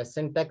from a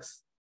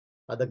syntax,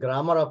 or the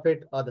grammar of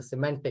it, or the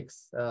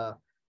semantics,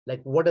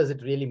 like what does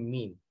it really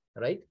mean,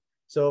 right?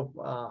 So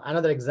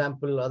another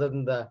example other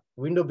than the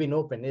window being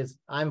open is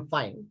I'm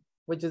fine,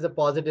 which is a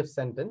positive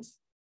sentence,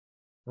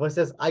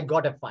 versus I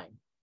got a fine.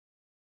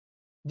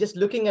 Just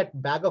looking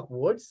at bag of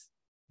words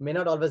may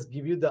not always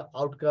give you the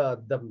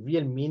outcome, the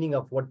real meaning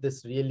of what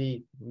this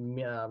really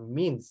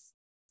means,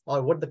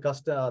 or what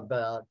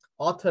the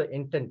author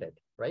intended,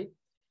 right?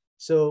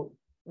 So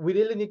we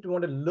really need to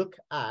want to look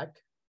at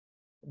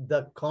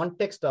the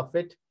context of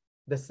it,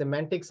 the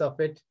semantics of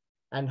it,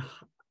 and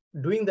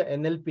doing the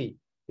NLP.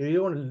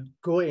 You want to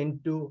go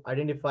into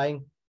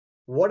identifying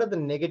what are the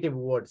negative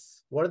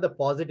words, what are the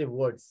positive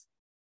words,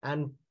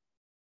 and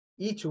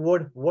each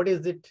word, what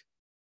is it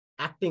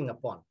acting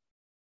upon?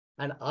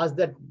 And as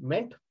that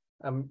meant,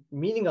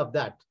 meaning of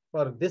that,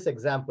 for this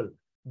example,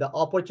 the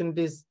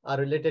opportunities are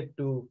related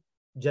to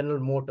General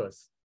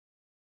Motors.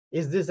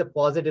 Is this a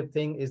positive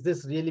thing? Is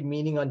this really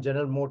meaning on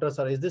General Motors,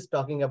 or is this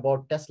talking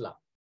about Tesla?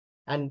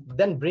 And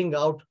then bring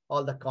out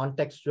all the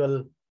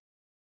contextual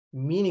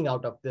meaning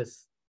out of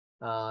this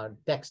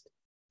text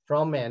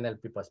from an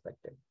NLP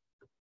perspective.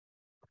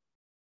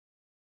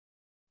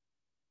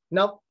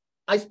 Now,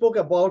 I spoke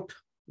about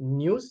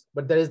news,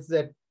 but there is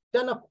a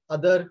ton of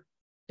other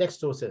text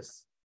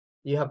sources.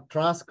 You have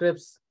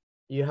transcripts,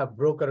 you have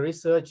broker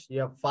research,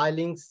 you have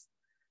filings,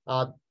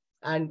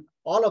 and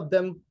all of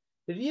them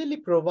really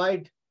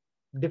provide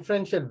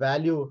differential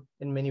value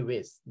in many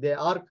ways. There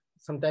are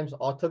sometimes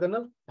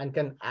orthogonal and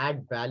can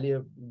add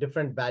value,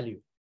 different value.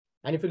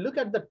 And if you look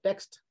at the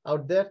text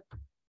out there,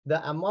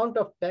 the amount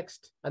of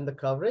text and the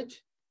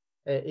coverage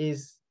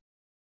is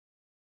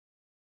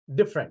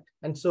different.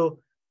 And so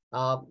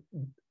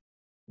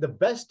the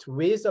best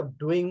ways of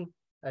doing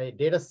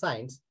data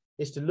science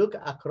is to look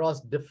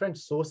across different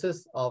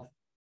sources of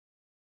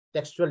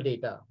textual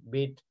data,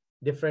 be it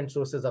different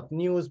sources of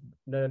news,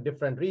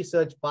 different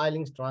research,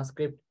 filings,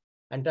 transcript,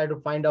 and try to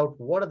find out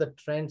what are the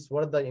trends,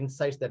 what are the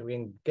insights that we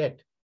can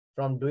get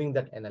from doing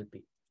that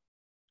NLP.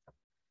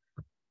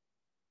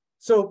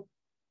 So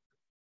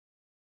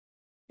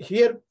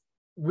here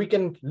we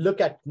can look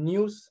at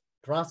news,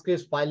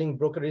 transcripts, filing,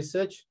 broker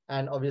research,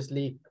 and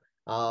obviously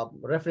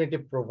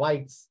Refinitiv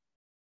provides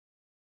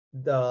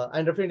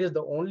and Refinitiv is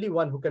the only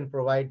one who can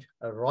provide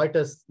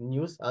Reuters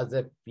news as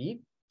a feed.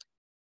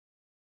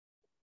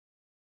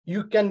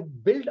 You can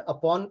build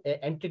upon an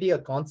entity or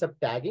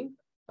concept tagging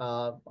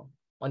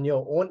on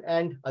your own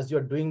end as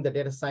you're doing the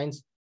data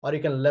science, or you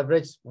can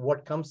leverage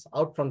what comes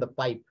out from the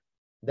pipe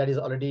that is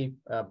already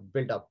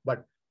built up.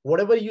 But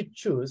whatever you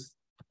choose,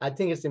 I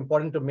think it's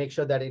important to make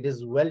sure that it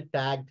is well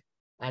tagged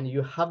and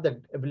you have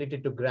the ability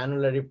to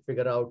granularly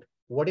figure out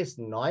what is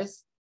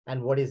noise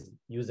and what is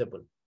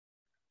usable.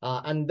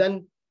 And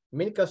then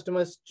many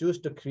customers choose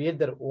to create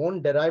their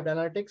own derived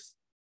analytics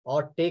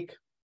or take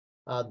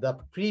the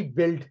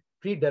pre-built,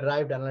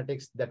 pre-derived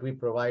analytics that we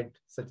provide,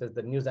 such as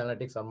the news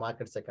analytics or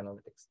market sec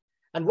analytics.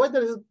 And what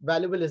that is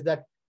valuable is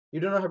that you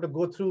do not have to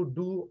go through,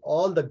 do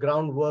all the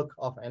groundwork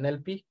of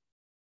NLP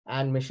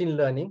and machine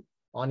learning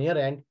on your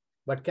end,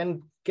 but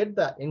can get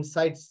the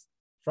insights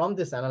from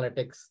this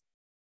analytics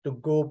to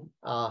go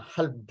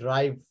help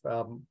drive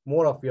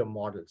more of your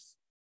models.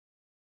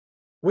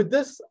 With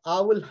this,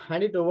 I will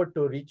hand it over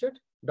to Richard,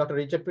 Dr.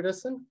 Richard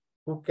Peterson,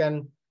 who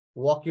can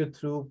walk you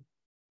through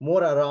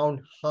more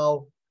around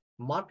how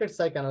market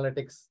psych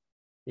analytics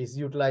is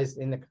utilized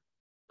in the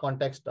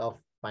context of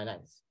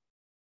finance.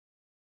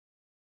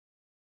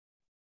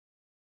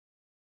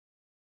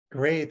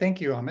 Great, thank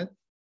you, Amit.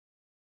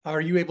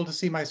 Are you able to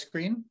see my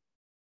screen?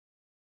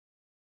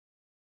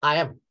 I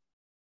am.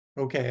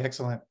 Okay,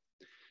 excellent.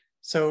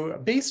 So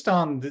based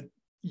on the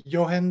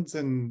Johan's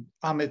and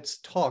Amit's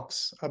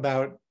talks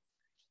about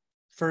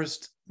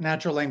first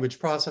natural language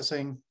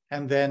processing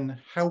and then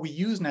how we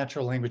use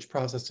natural language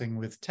processing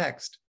with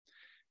text,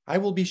 I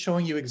will be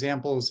showing you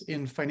examples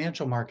in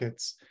financial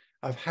markets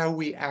of how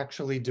we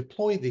actually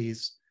deploy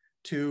these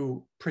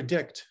to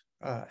predict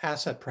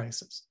asset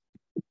prices.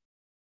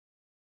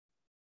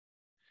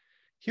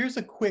 Here's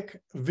a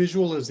quick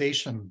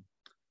visualization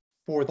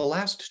for the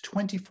last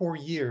 24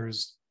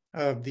 years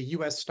of the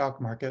US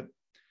stock market.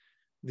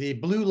 The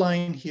blue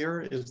line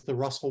here is the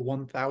Russell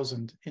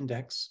 1000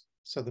 index,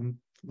 so the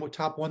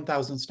top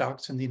 1,000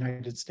 stocks in the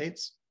United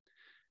States,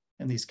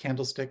 and these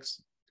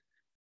candlesticks.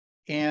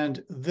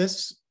 And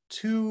this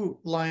two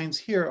lines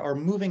here are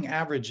moving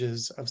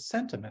averages of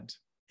sentiment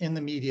in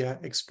the media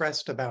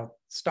expressed about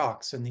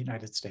stocks in the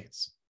United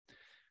States.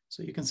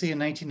 So you can see in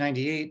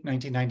 1998,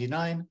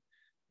 1999,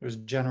 there's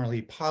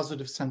generally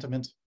positive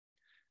sentiment.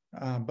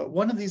 But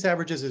one of these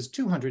averages is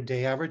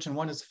 200-day average and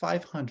one is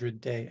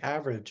 500-day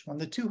average. When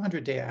the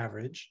 200-day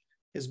average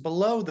is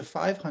below the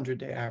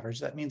 500-day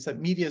average, that means that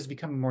media is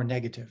becoming more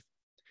negative.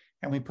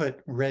 And we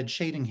put red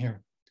shading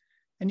here.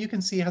 And you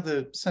can see how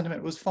the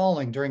sentiment was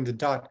falling during the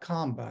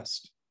dot-com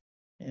bust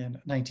in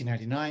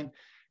 1999.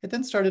 It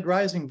then started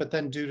rising, but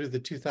then due to the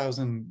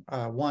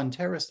 2001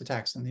 terrorist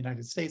attacks in the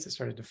United States, it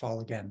started to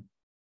fall again.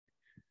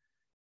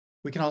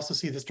 We can also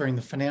see this during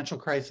the financial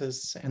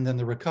crisis and then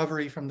the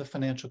recovery from the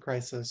financial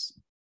crisis.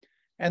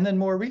 And then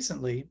more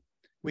recently,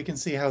 we can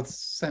see how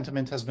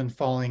sentiment has been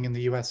falling in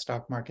the US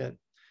stock market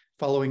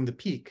following the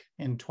peak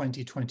in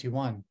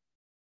 2021.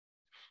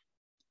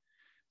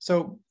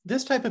 So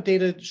this type of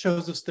data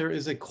shows us there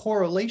is a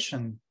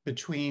correlation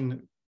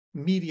between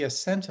media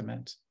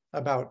sentiment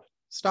about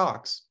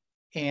stocks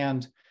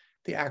and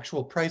the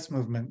actual price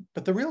movement.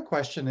 But the real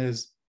question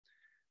is,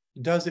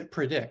 does it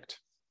predict?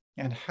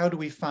 And how do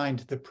we find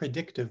the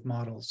predictive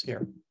models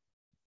here?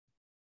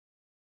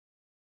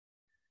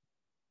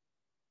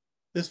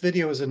 This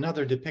video is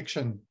another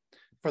depiction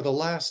for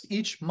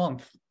each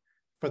month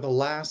for the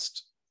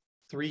last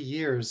 3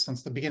 years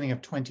since the beginning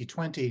of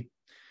 2020.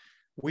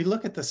 We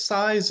look at the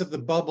size of the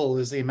bubble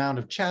as the amount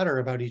of chatter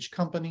about each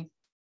company,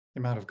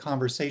 the amount of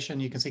conversation.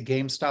 You can see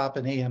GameStop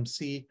and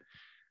AMC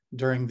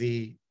during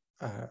the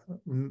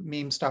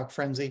meme stock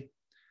frenzy.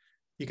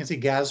 You can see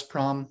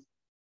Gazprom,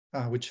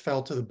 which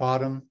fell to the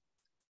bottom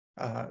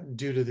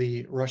due to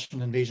the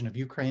Russian invasion of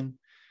Ukraine.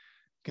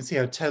 You can see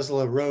how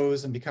Tesla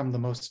rose and become the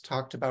most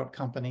talked about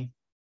company.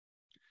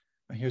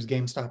 Here's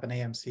GameStop and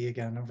AMC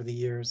again over the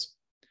years.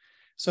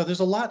 So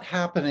there's a lot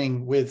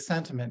happening with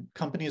sentiment.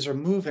 Companies are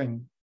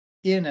moving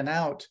in and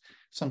out.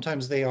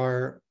 Sometimes they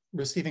are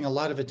receiving a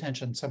lot of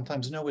attention,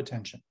 sometimes no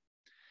attention.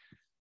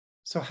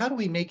 So how do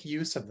we make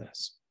use of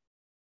this?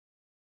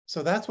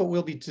 So that's what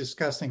we'll be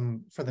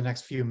discussing for the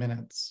next few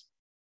minutes.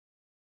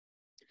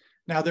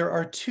 Now, there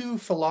are two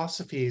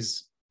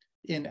philosophies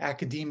in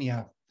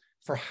academia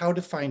for how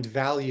to find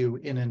value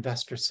in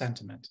investor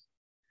sentiment.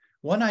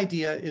 One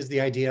idea is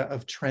the idea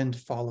of trend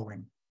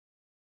following.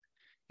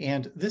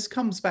 And this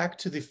comes back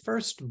to the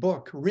first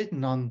book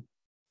written on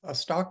a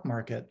stock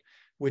market,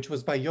 which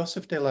was by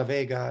Joseph de la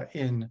Vega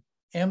in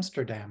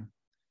Amsterdam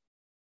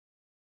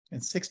in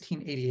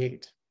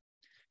 1688.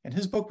 And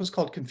his book was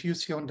called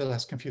Confusión de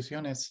las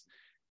Confusiones.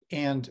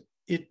 And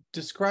it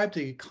described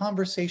a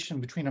conversation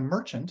between a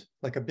merchant,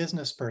 like a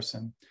business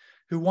person,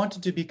 who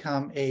wanted to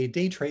become a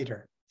day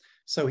trader.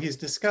 So he's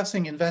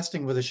discussing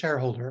investing with a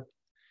shareholder,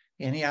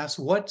 and he asks,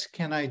 what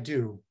can I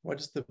do? What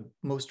is the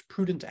most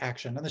prudent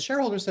action? And the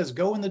shareholder says,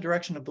 go in the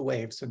direction of the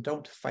waves and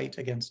don't fight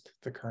against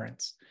the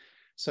currents.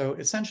 So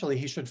essentially,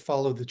 he should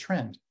follow the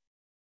trend.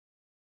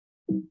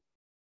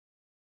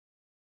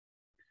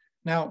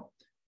 Now,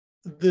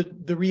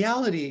 the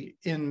reality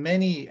in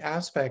many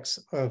aspects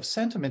of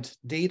sentiment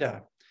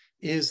data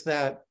is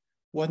that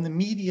when the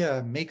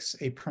media makes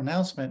a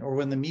pronouncement or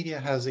when the media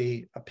has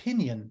an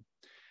opinion,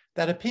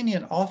 that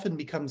opinion often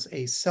becomes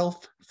a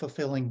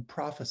self-fulfilling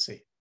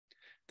prophecy.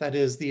 That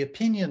is, the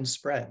opinion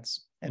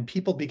spreads and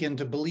people begin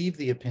to believe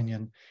the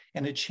opinion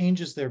and it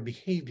changes their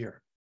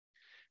behavior.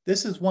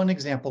 This is one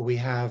example we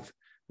have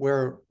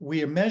where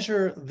we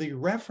measure the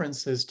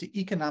references to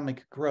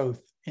economic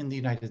growth in the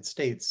United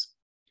States.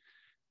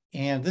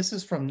 And this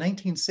is from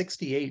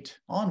 1968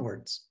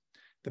 onwards.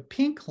 The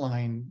pink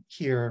line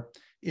here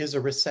is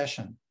a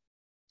recession.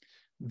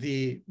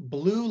 The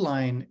blue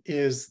line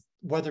is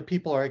whether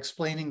people are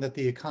explaining that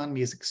the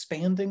economy is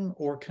expanding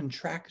or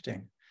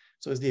contracting.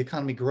 So is the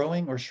economy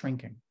growing or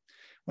shrinking?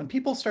 When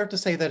people start to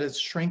say that it's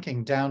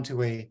shrinking down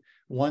to a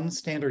 1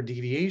 standard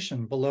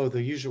deviation below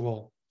the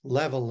usual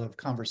level of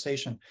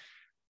conversation,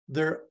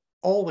 there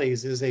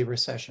always is a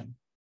recession.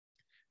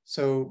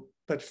 So,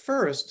 but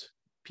first,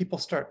 people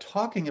start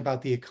talking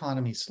about the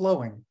economy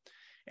slowing,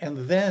 and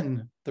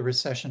then the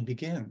recession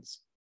begins.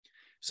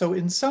 So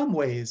in some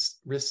ways,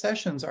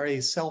 recessions are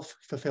a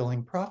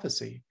self-fulfilling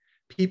prophecy.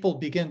 People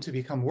begin to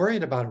become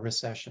worried about a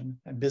recession,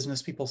 and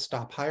business people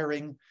stop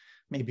hiring,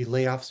 maybe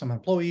lay off some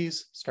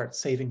employees, start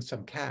saving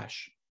some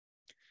cash,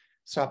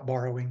 stop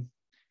borrowing,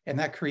 and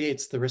that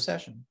creates the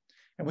recession.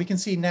 And we can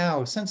see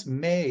now, since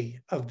May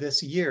of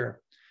this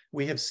year,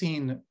 we have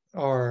seen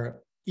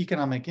our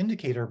economic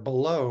indicator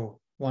below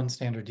 1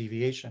 standard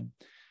deviation.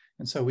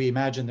 And so we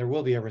imagine there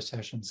will be a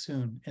recession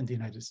soon in the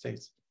United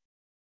States.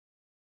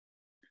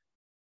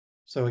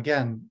 So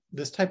again,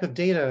 this type of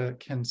data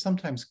can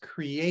sometimes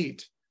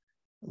create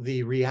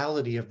the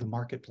reality of the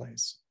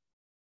marketplace.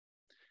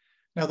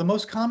 Now, the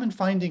most common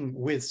finding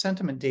with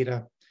sentiment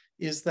data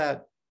is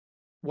that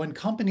when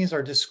companies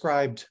are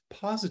described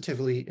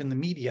positively in the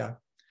media,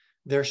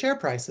 their share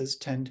prices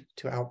tend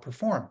to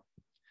outperform.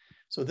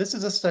 So this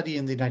is a study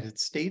in the United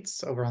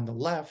States over on the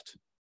left.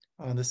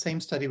 The same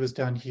study was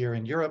done here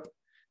in Europe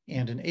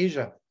and in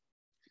Asia.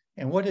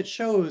 And what it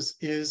shows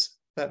is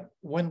that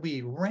when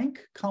we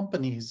rank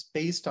companies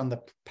based on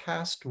the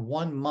past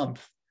 1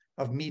 month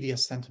of media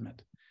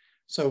sentiment.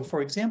 So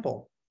for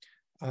example,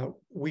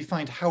 we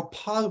find how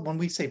when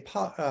we say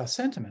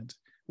sentiment,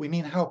 we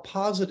mean how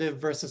positive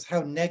versus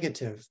how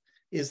negative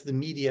is the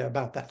media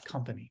about that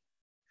company.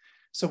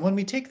 So when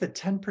we take the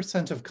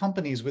 10% of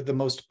companies with the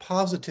most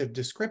positive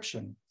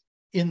description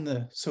in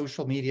the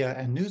social media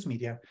and news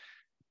media,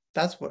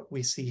 that's what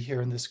we see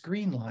here in this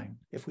green line,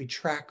 if we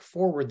track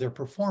forward their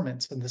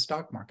performance in the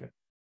stock market.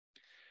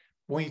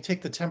 When you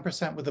take the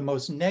 10% with the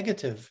most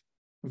negative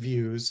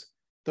views,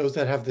 those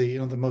that have the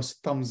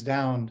most thumbs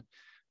down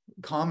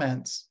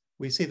comments,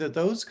 we see that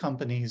those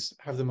companies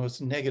have the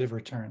most negative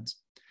returns.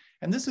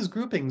 And this is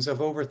groupings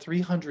of over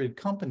 300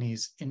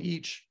 companies in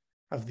each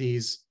of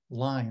these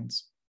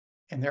lines.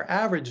 And they're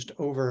averaged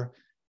over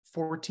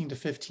 14 to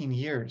 15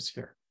 years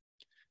here.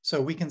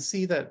 So we can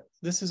see that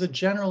this is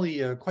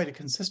generally quite a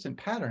consistent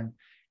pattern,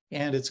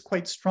 and it's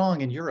quite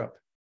strong in Europe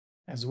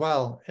as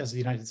well as the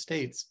United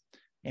States,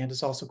 and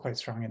it's also quite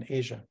strong in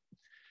Asia.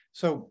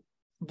 So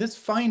this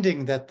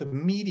finding that the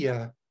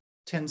media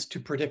tends to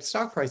predict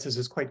stock prices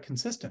is quite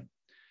consistent.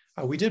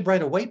 We did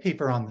write a white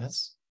paper on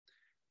this,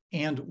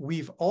 and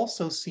we've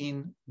also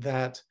seen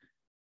that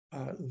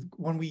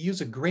when we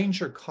use a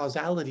Granger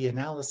causality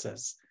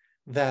analysis,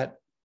 that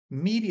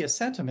media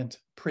sentiment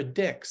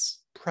predicts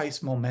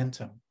price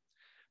momentum,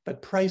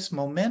 but price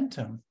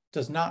momentum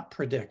does not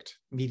predict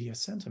media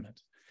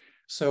sentiment.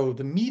 So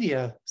the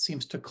media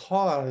seems to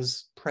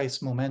cause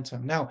price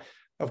momentum. Now,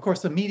 of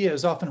course, the media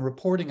is often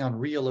reporting on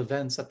real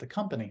events at the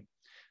company.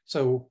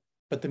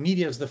 But the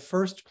media is the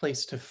first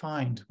place to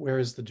find where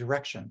is the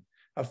direction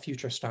of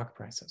future stock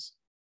prices.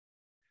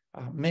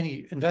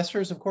 Many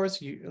investors, of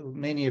course,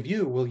 many of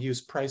you will use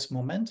price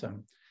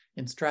momentum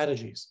in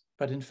strategies,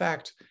 but in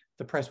fact,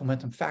 the price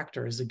momentum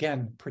factor is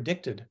again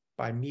predicted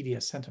by media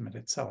sentiment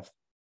itself.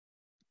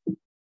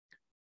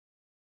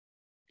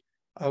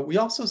 We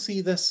also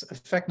see this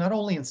effect not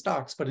only in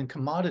stocks, but in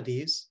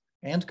commodities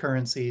and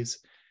currencies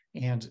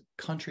and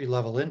country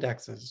level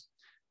indexes.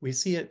 We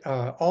see it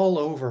all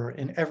over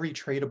in every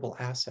tradable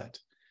asset,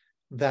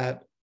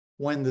 that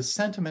when the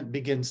sentiment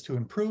begins to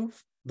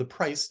improve, the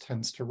price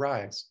tends to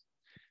rise.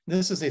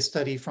 This is a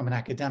study from an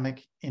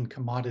academic in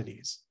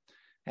commodities.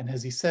 And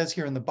as he says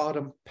here in the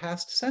bottom,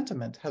 past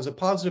sentiment has a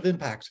positive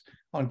impact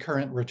on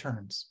current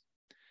returns.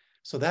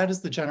 So that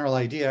is the general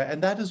idea.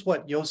 And that is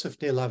what Joseph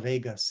de la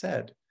Vega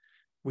said.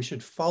 We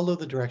should follow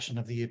the direction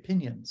of the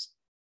opinions.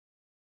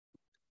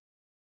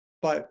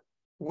 But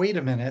wait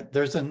a minute,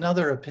 there's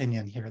another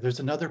opinion here. There's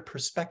another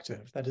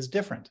perspective that is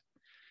different.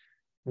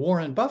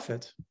 Warren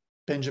Buffett,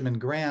 Benjamin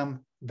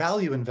Graham,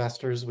 value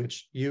investors,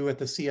 which you at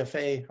the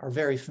CFA are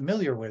very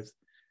familiar with,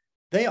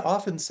 they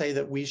often say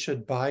that we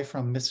should buy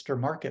from Mr.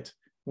 Market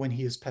when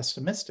he is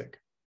pessimistic.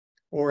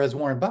 Or as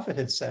Warren Buffett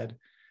has said,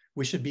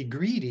 we should be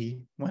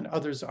greedy when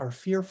others are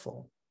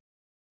fearful.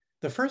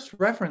 The first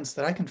reference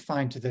that I can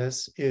find to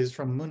this is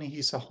from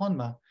Munehisa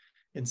Honma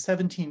in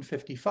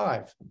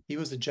 1755. He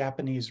was a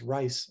Japanese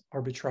rice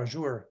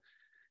arbitrageur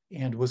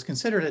and was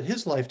considered at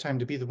his lifetime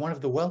to be one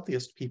of the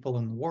wealthiest people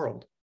in the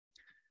world,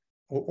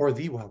 or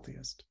the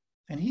wealthiest.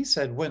 And he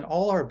said, when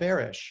all are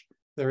bearish,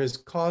 there is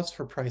cause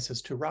for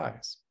prices to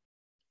rise.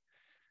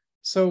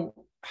 So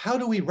how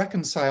do we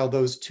reconcile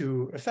those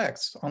two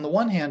effects? On the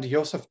one hand,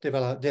 Joseph de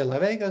la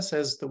Vega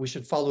says that we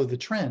should follow the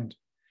trend.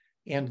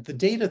 And the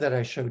data that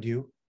I showed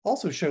you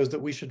also shows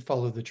that we should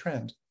follow the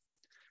trend.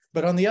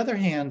 But on the other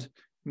hand,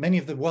 many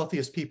of the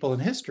wealthiest people in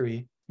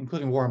history,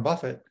 including Warren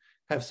Buffett,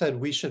 have said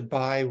we should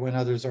buy when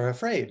others are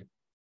afraid.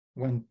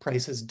 When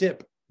prices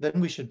dip, then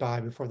we should buy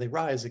before they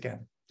rise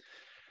again.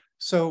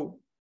 So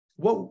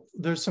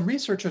there's some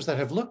researchers that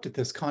have looked at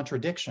this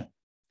contradiction,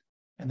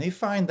 and they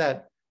find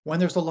that when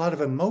there's a lot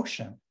of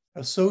emotion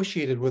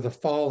associated with a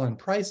fall in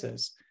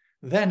prices,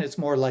 then it's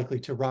more likely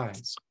to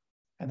rise.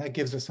 And that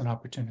gives us an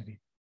opportunity.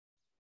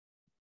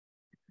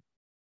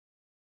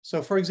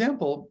 So for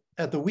example,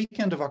 at the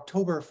weekend of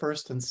October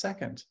 1st and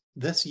 2nd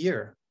this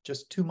year,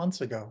 just 2 months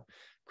ago,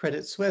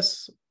 Credit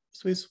Suisse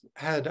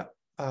had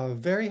a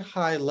very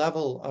high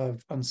level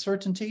of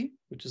uncertainty,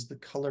 which is the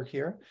color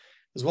here,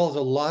 as well as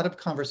a lot of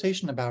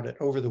conversation about it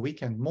over the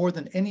weekend, more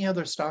than any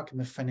other stock in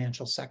the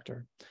financial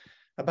sector.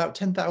 About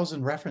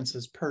 10,000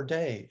 references per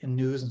day in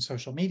news and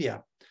social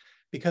media,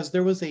 because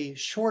there was a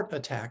short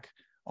attack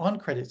on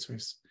Credit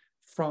Suisse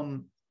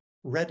from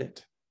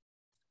Reddit,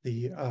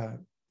 the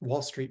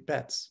Wall Street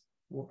Bets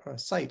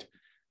site,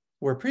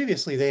 where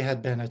previously they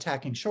had been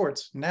attacking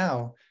shorts.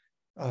 Now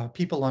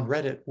people on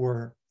Reddit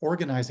were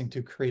organizing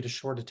to create a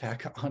short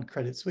attack on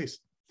Credit Suisse.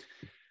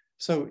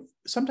 So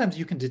sometimes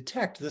you can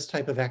detect this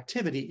type of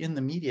activity in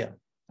the media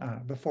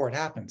before it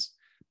happens.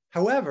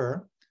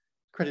 However,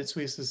 Credit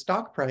Suisse's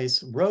stock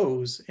price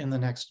rose in the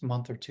next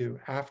month or two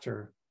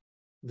after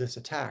this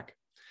attack.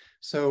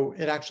 So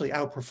it actually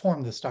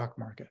outperformed the stock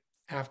market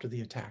after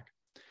the attack.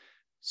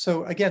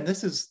 So again,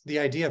 this is the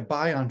idea of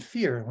buy on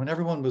fear. When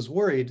everyone was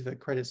worried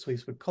that Credit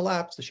Suisse would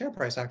collapse, the share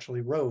price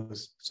actually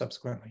rose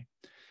subsequently.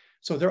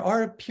 So there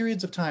are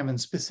periods of time and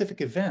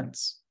specific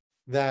events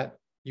that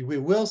we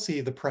will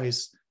see the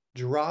price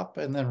drop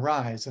and then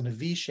rise in a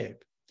V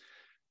shape.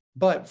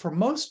 But for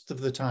most of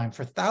the time,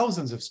 for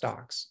thousands of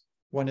stocks,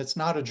 when it's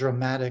not a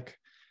dramatic,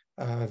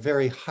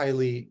 very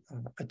highly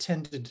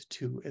attended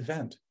to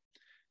event,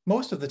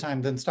 most of the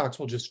time, then stocks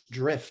will just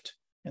drift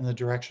in the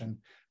direction.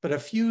 But a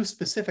few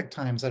specific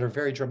times that are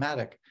very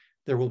dramatic,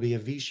 there will be a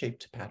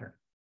V-shaped pattern.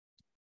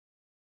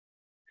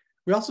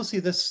 We also see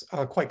this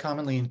quite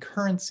commonly in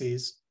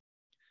currencies.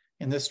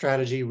 In this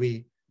strategy,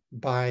 we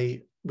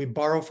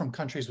borrow from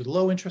countries with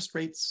low interest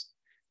rates,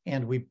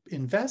 and we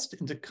invest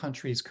into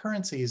countries'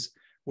 currencies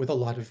with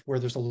where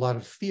there's a lot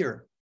of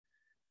fear.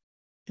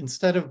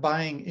 Instead of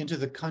buying into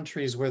the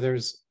countries where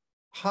there's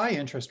high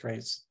interest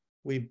rates,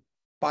 we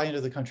buy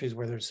into the countries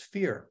where there's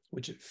fear,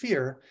 which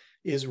fear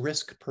is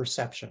risk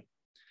perception.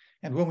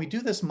 And when we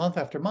do this month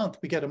after month,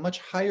 we get a much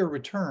higher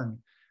return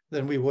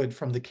than we would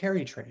from the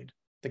carry trade.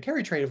 The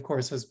carry trade, of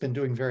course, has been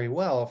doing very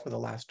well for the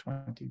last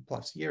 20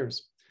 plus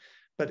years.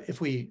 But if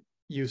we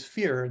use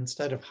fear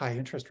instead of high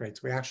interest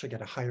rates, we actually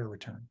get a higher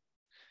return.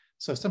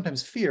 So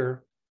sometimes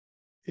fear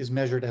is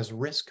measured as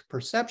risk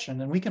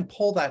perception, and we can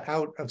pull that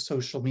out of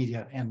social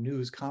media and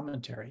news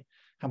commentary,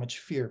 how much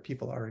fear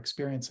people are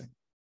experiencing.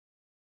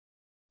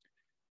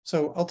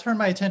 So I'll turn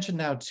my attention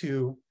now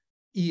to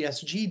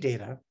ESG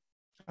data.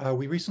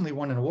 We recently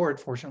won an award,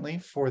 fortunately,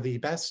 for the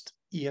best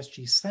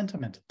ESG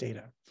sentiment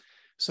data.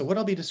 So what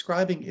I'll be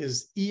describing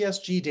is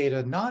ESG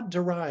data not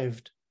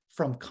derived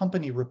from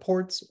company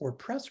reports or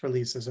press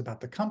releases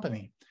about the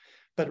company,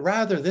 but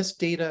rather this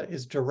data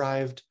is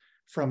derived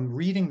from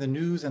reading the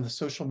news and the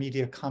social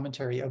media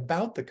commentary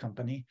about the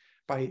company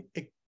by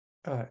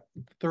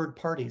third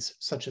parties,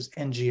 such as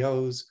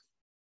NGOs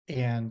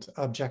and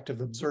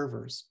objective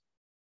observers.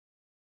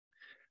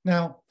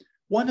 Now,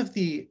 one of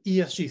the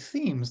ESG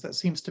themes that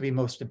seems to be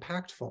most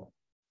impactful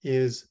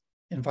is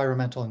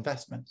environmental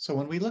investment. So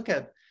when we look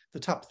at the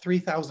top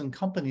 3,000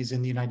 companies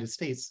in the United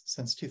States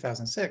since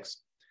 2006,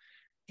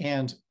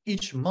 and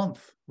each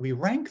month we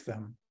rank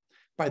them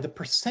by the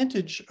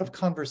percentage of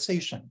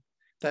conversation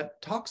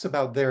that talks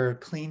about their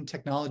clean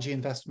technology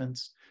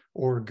investments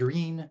or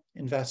green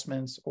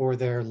investments or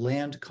their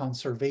land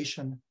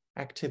conservation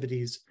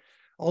activities.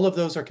 All of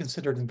those are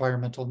considered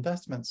environmental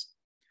investments.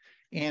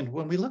 And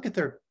when we look at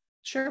their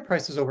share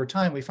prices over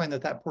time, we find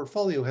that that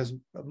portfolio has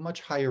a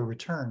much higher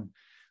return,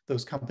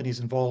 those companies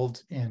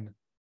involved in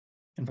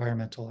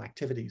environmental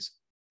activities.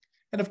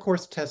 And of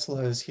course,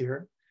 Tesla is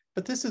here,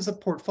 but this is a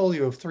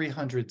portfolio of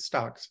 300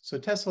 stocks. So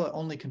Tesla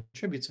only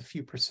contributes a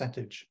few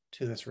percentage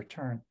to this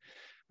return.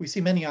 We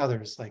see many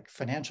others like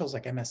financials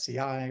like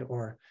MSCI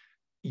or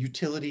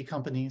utility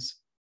companies,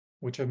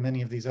 which are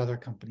many of these other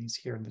companies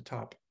here in the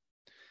top.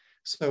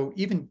 So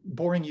even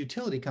boring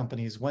utility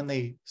companies, when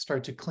they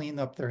start to clean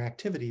up their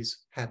activities,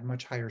 had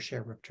much higher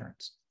share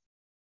returns.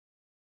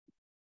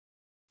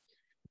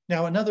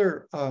 Now,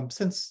 another,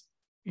 since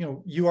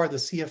you are the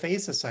CFA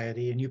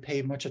Society and you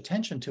pay much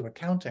attention to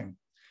accounting,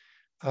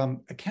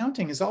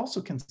 accounting is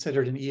also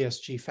considered an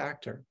ESG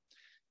factor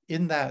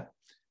in that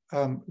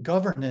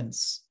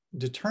governance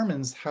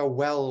determines how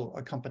well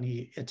a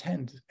company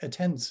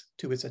attends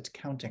to its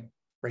accounting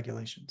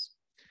regulations.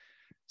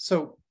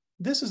 So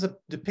this is a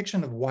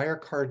depiction of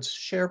Wirecard's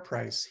share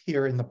price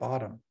here in the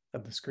bottom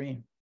of the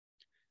screen.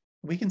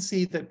 We can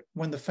see that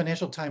when the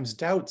Financial Times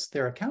doubts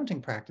their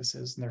accounting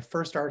practices in their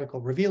first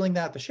article revealing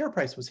that, the share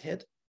price was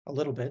hit a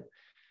little bit,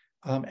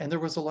 and there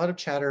was a lot of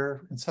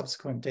chatter in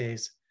subsequent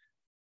days.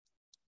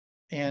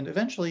 And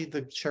eventually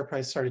the share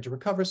price started to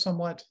recover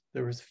somewhat.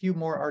 There was a few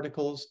more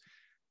articles.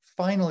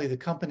 Finally, the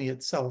company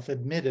itself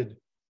admitted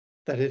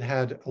that it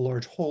had a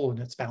large hole in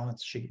its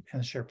balance sheet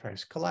and the share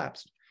price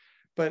collapsed.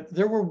 But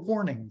there were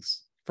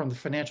warnings from the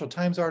Financial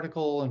Times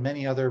article and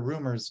many other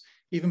rumors.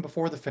 Even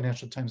before the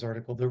Financial Times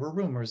article, there were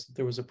rumors that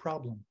there was a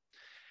problem.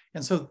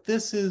 And so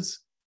this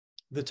is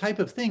the type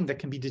of thing that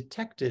can be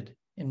detected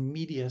in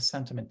media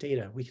sentiment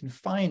data. We can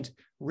find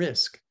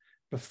risk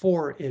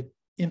before it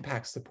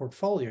impacts the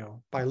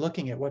portfolio by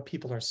looking at what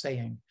people are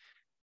saying.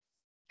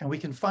 And we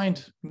can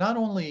find not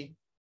only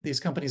these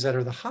companies that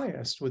are the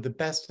highest with the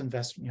best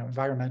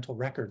environmental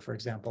record, for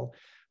example,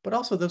 but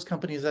also those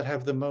companies that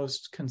have the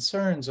most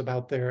concerns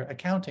about their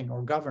accounting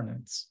or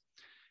governance.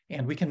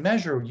 And we can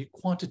measure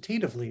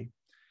quantitatively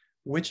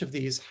which of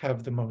these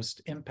have the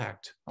most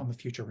impact on the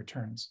future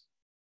returns.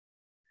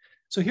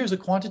 So here's a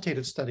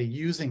quantitative study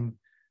using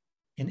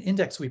an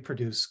index we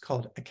produce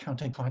called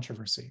accounting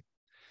controversy.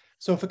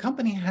 So if a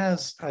company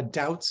has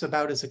doubts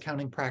about its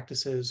accounting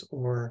practices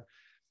or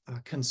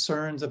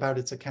concerns about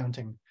its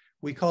accounting,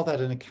 we call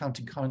that an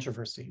accounting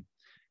controversy.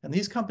 And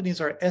these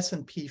companies are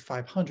S&P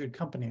 500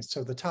 companies,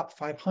 so the top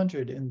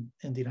 500 in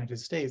the United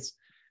States.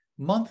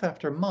 Month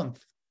after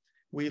month,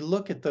 we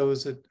look at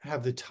those that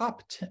have the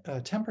top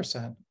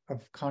 10%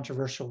 of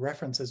controversial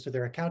references to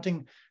their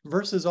accounting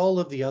versus all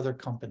of the other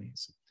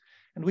companies.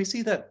 And we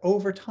see that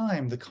over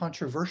time, the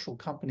controversial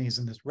companies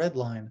in this red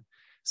line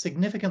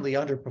significantly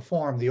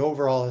underperform the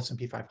overall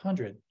S&P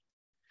 500.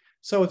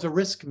 So as a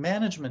risk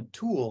management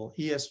tool,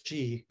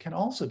 ESG can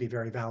also be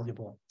very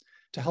valuable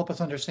to help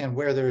us understand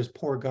where there is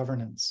poor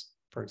governance,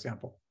 for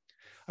example.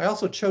 I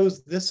also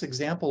chose this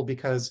example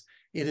because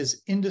it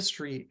is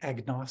industry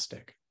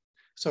agnostic.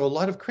 So a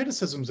lot of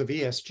criticisms of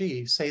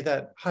ESG say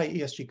that high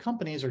ESG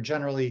companies are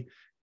generally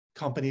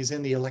companies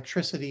in the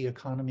electricity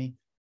economy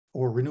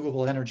or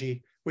renewable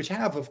energy, which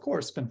have, of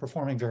course, been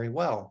performing very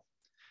well.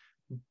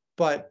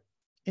 But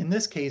in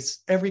this case,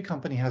 every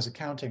company has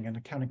accounting, and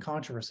accounting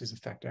controversies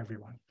affect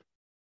everyone.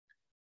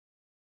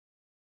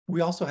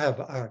 We also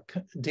have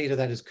data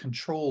that is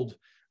controlled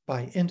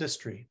by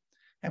industry,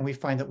 and we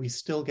find that we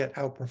still get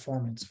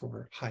outperformance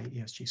for high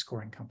ESG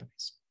scoring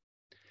companies.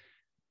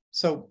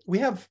 So we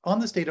have on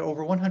this data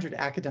over 100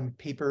 academic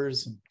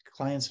papers and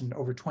clients in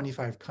over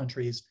 25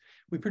 countries.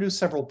 We produce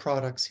several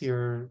products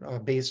here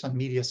based on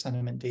media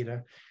sentiment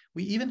data.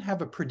 We even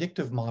have a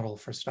predictive model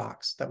for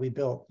stocks that we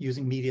built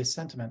using media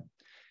sentiment.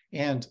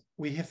 And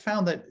we have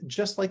found that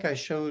just like I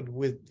showed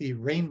with the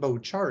rainbow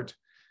chart,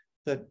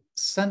 that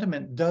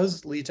sentiment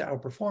does lead to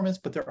outperformance,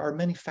 but there are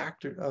many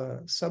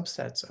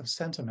subsets of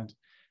sentiment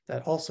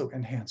that also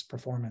enhance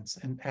performance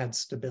and add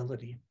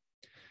stability.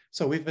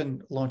 So we've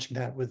been launching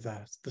that with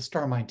the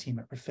StarMind team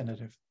at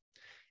Refinitiv.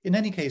 In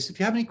any case, if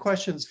you have any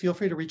questions, feel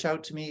free to reach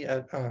out to me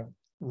at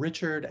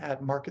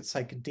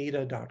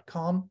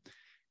richard@marketpsychdata.com.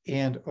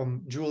 And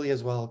Julie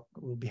as well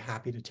will be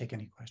happy to take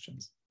any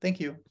questions. Thank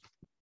you.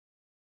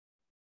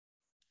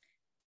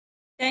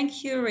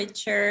 Thank you,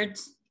 Richard.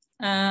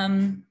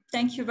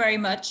 Thank you very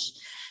much.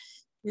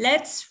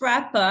 Let's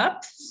wrap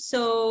up.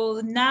 So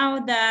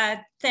now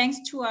that thanks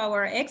to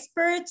our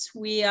experts,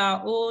 we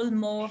are all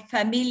more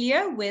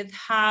familiar with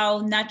how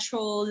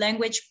natural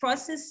language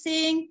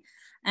processing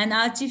and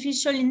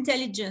artificial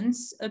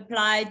intelligence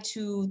applied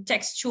to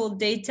textual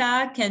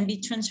data can be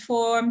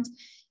transformed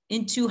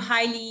into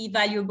highly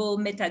valuable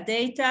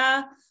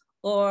metadata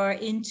or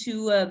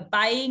into a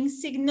buying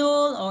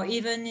signal, or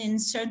even in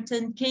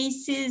certain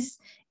cases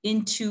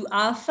into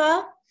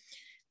alpha.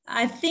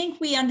 I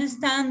think we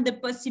understand the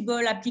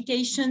possible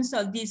applications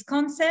of these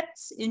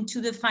concepts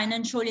into the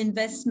financial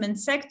investment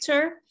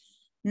sector,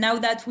 now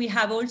that we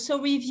have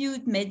also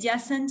reviewed media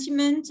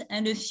sentiment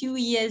and a few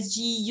ESG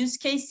use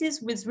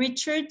cases with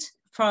Richard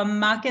from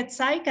Market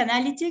Psych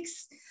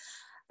Analytics.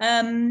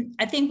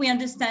 I think we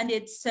understand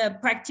its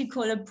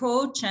practical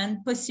approach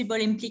and possible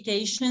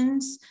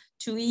implications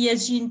to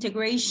ESG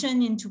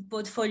integration into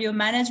portfolio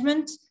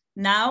management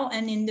now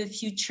and in the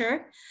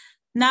future.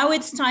 Now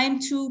it's time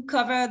to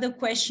cover the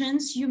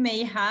questions you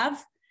may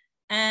have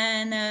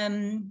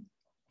and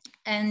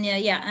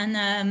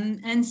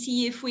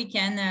see if we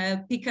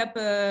can pick up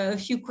a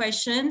few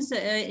questions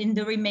in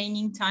the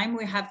remaining time.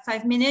 We have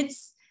 5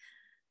 minutes.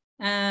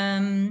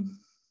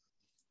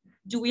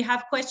 Do we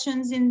have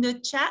questions in the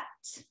chat?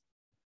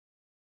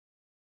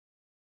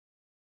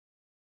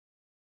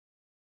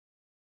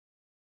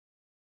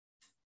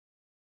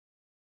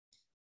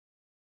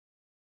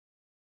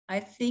 I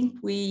think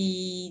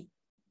we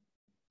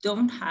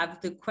don't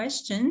have the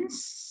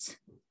questions.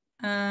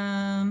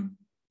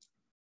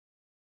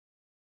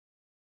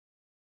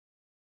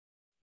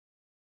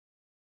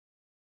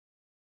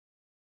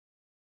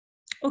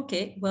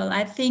 Okay, well,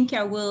 I think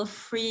I will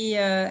free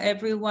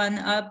everyone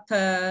up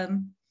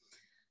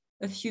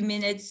a few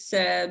minutes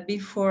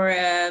before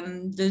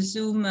the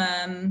Zoom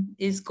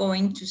is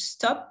going to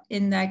stop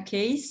in that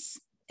case.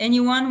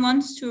 Anyone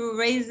wants to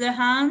raise their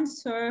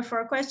hands for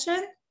a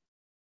question?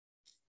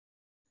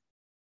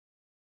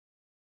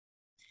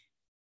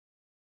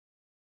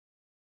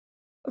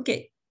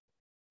 Okay.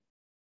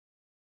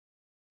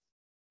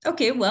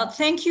 Okay, well,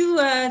 thank you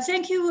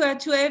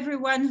to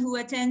everyone who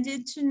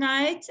attended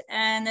tonight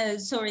and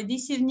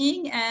this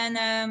evening,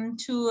 and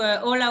to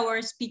all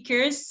our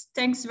speakers.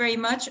 Thanks very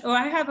much. Oh,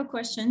 I have a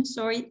question.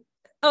 Sorry.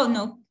 Oh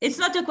no, it's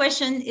not a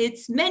question.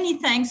 It's many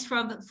thanks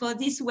for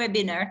this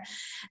webinar.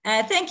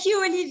 Thank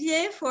you,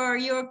 Olivier, for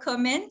your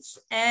comments,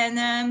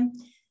 and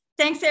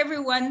thanks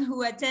everyone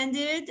who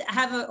attended.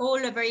 Have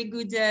all a very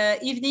good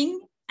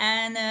evening.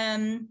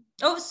 And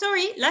oh,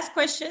 sorry, last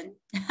question.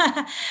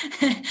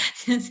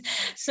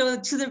 So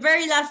to the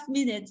very last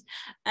minute,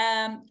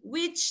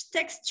 which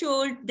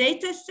textual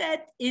data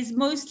set is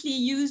mostly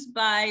used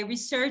by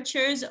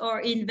researchers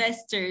or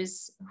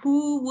investors?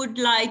 Who would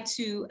like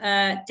to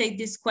take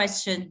this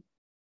question?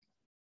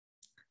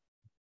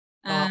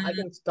 I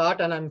can start,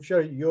 and I'm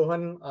sure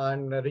Johan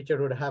and Richard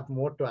would have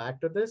more to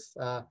add to this.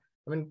 I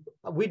mean,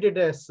 we did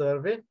a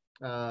survey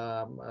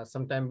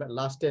sometime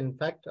last year, in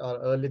fact, or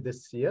early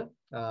this year,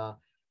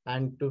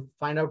 and to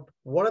find out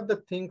what are the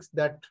things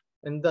that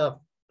in the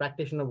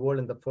practitioner world,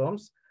 in the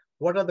firms,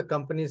 what are the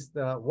companies,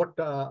 what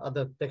are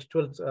the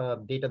textual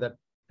data that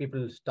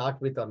people start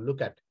with or look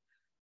at.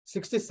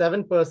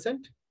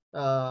 67%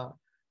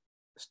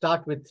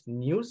 start with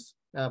news,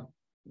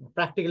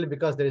 practically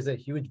because there is a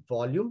huge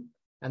volume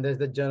and there's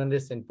the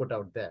journalist input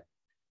out there,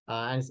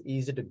 and it's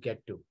easy to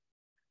get to.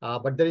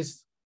 But there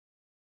is,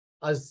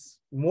 as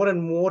more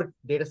and more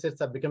data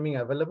sets are becoming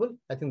available,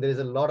 I think there is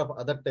a lot of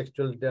other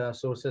textual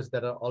sources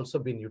that are also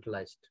being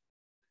utilized.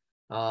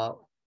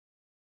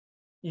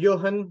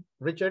 Johan,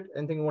 Richard,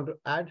 anything you want to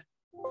add?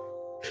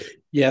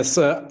 Yes,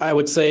 I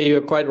would say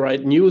you're quite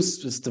right.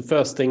 News is the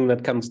first thing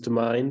that comes to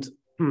mind.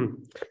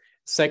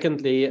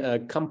 Secondly,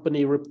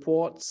 company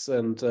reports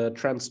and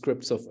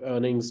transcripts of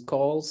earnings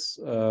calls,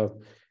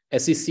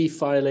 SEC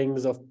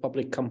filings of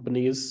public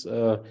companies,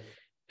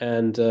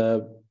 and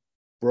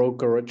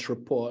brokerage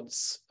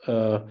reports.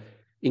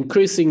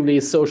 Increasingly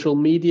social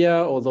media,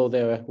 although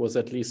there was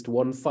at least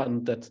one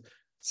fund that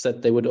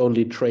said they would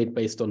only trade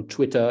based on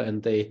Twitter,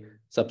 and they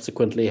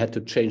subsequently had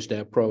to change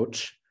their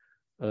approach.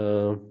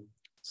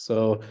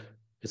 So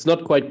it's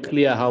not quite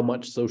clear how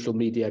much social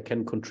media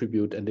can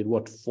contribute and in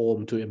what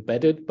form to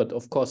embed it. But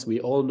of course,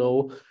 we all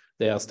know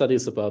there are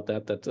studies about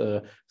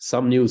that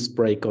some news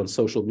break on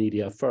social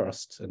media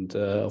first. And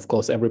of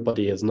course,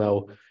 everybody is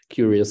now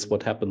curious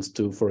what happens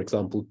to, for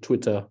example,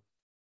 Twitter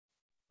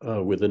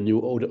with a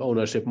new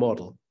ownership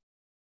model.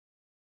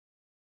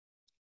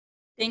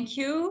 Thank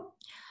you.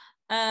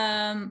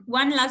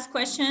 One last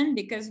question,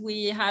 because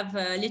we have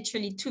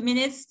literally 2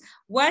 minutes.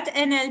 What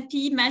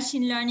NLP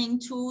machine learning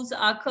tools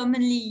are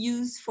commonly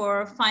used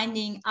for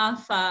finding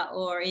alpha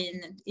or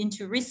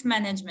into risk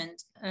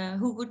management?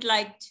 Who would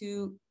like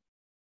to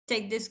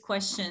take this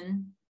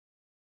question?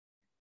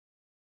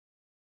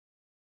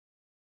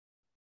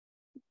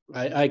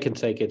 I can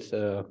take it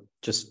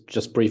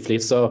just briefly.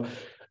 So,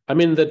 I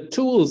mean, the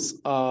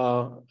tools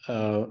are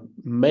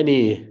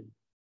many.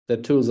 The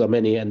tools are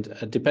many, and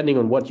depending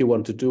on what you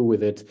want to do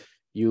with it,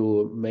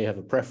 you may have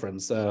a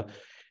preference.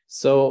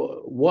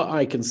 So what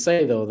I can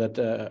say, though,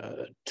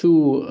 that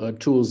two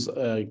tools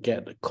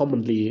get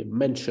commonly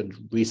mentioned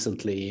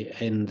recently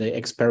in the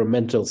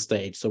experimental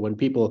stage. So when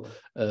people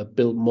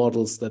build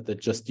models that they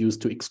just use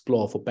to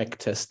explore for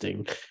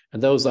backtesting,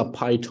 and those are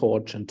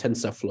PyTorch and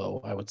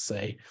TensorFlow, I would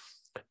say.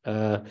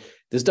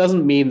 This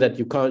doesn't mean that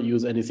you can't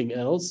use anything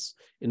else.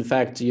 In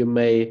fact, you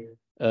may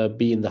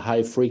be in the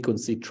high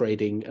frequency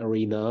trading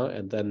arena,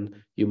 and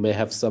then you may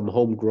have some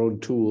homegrown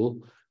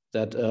tool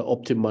that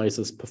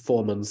optimizes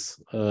performance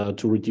to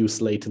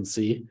reduce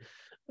latency.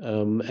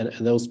 And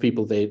those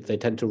people, they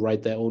tend to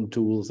write their own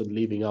tools and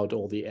leaving out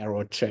all the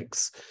error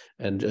checks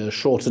and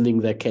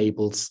shortening their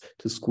cables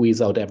to squeeze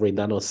out every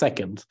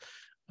nanosecond.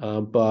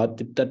 but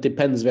that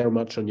depends very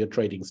much on your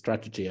trading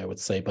strategy, I would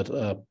say. But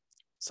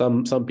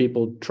some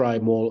people try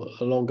more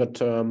longer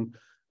term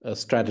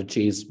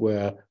strategies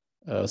where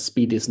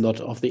speed is not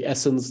of the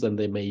essence. Then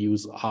they may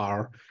use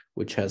R,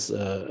 which has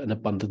an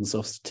abundance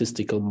of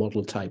statistical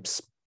model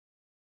types.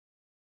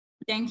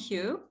 Thank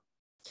you.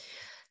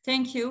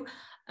 Thank you.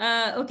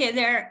 Okay,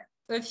 there are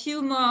a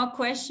few more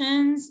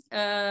questions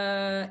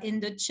in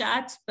the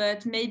chat,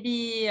 but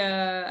maybe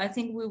I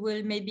think we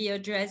will maybe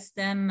address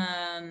them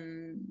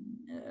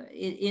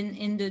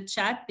in the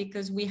chat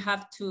because we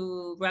have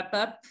to wrap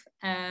up.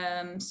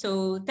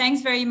 So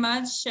thanks very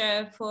much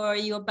for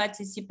your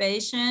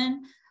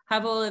participation.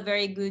 Have all a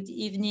very good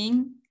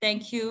evening.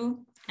 Thank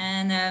you,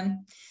 and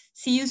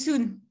see you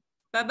soon.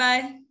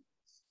 Bye-bye.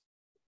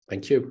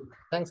 Thank you.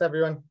 Thanks,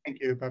 everyone. Thank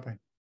you.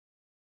 Bye-bye.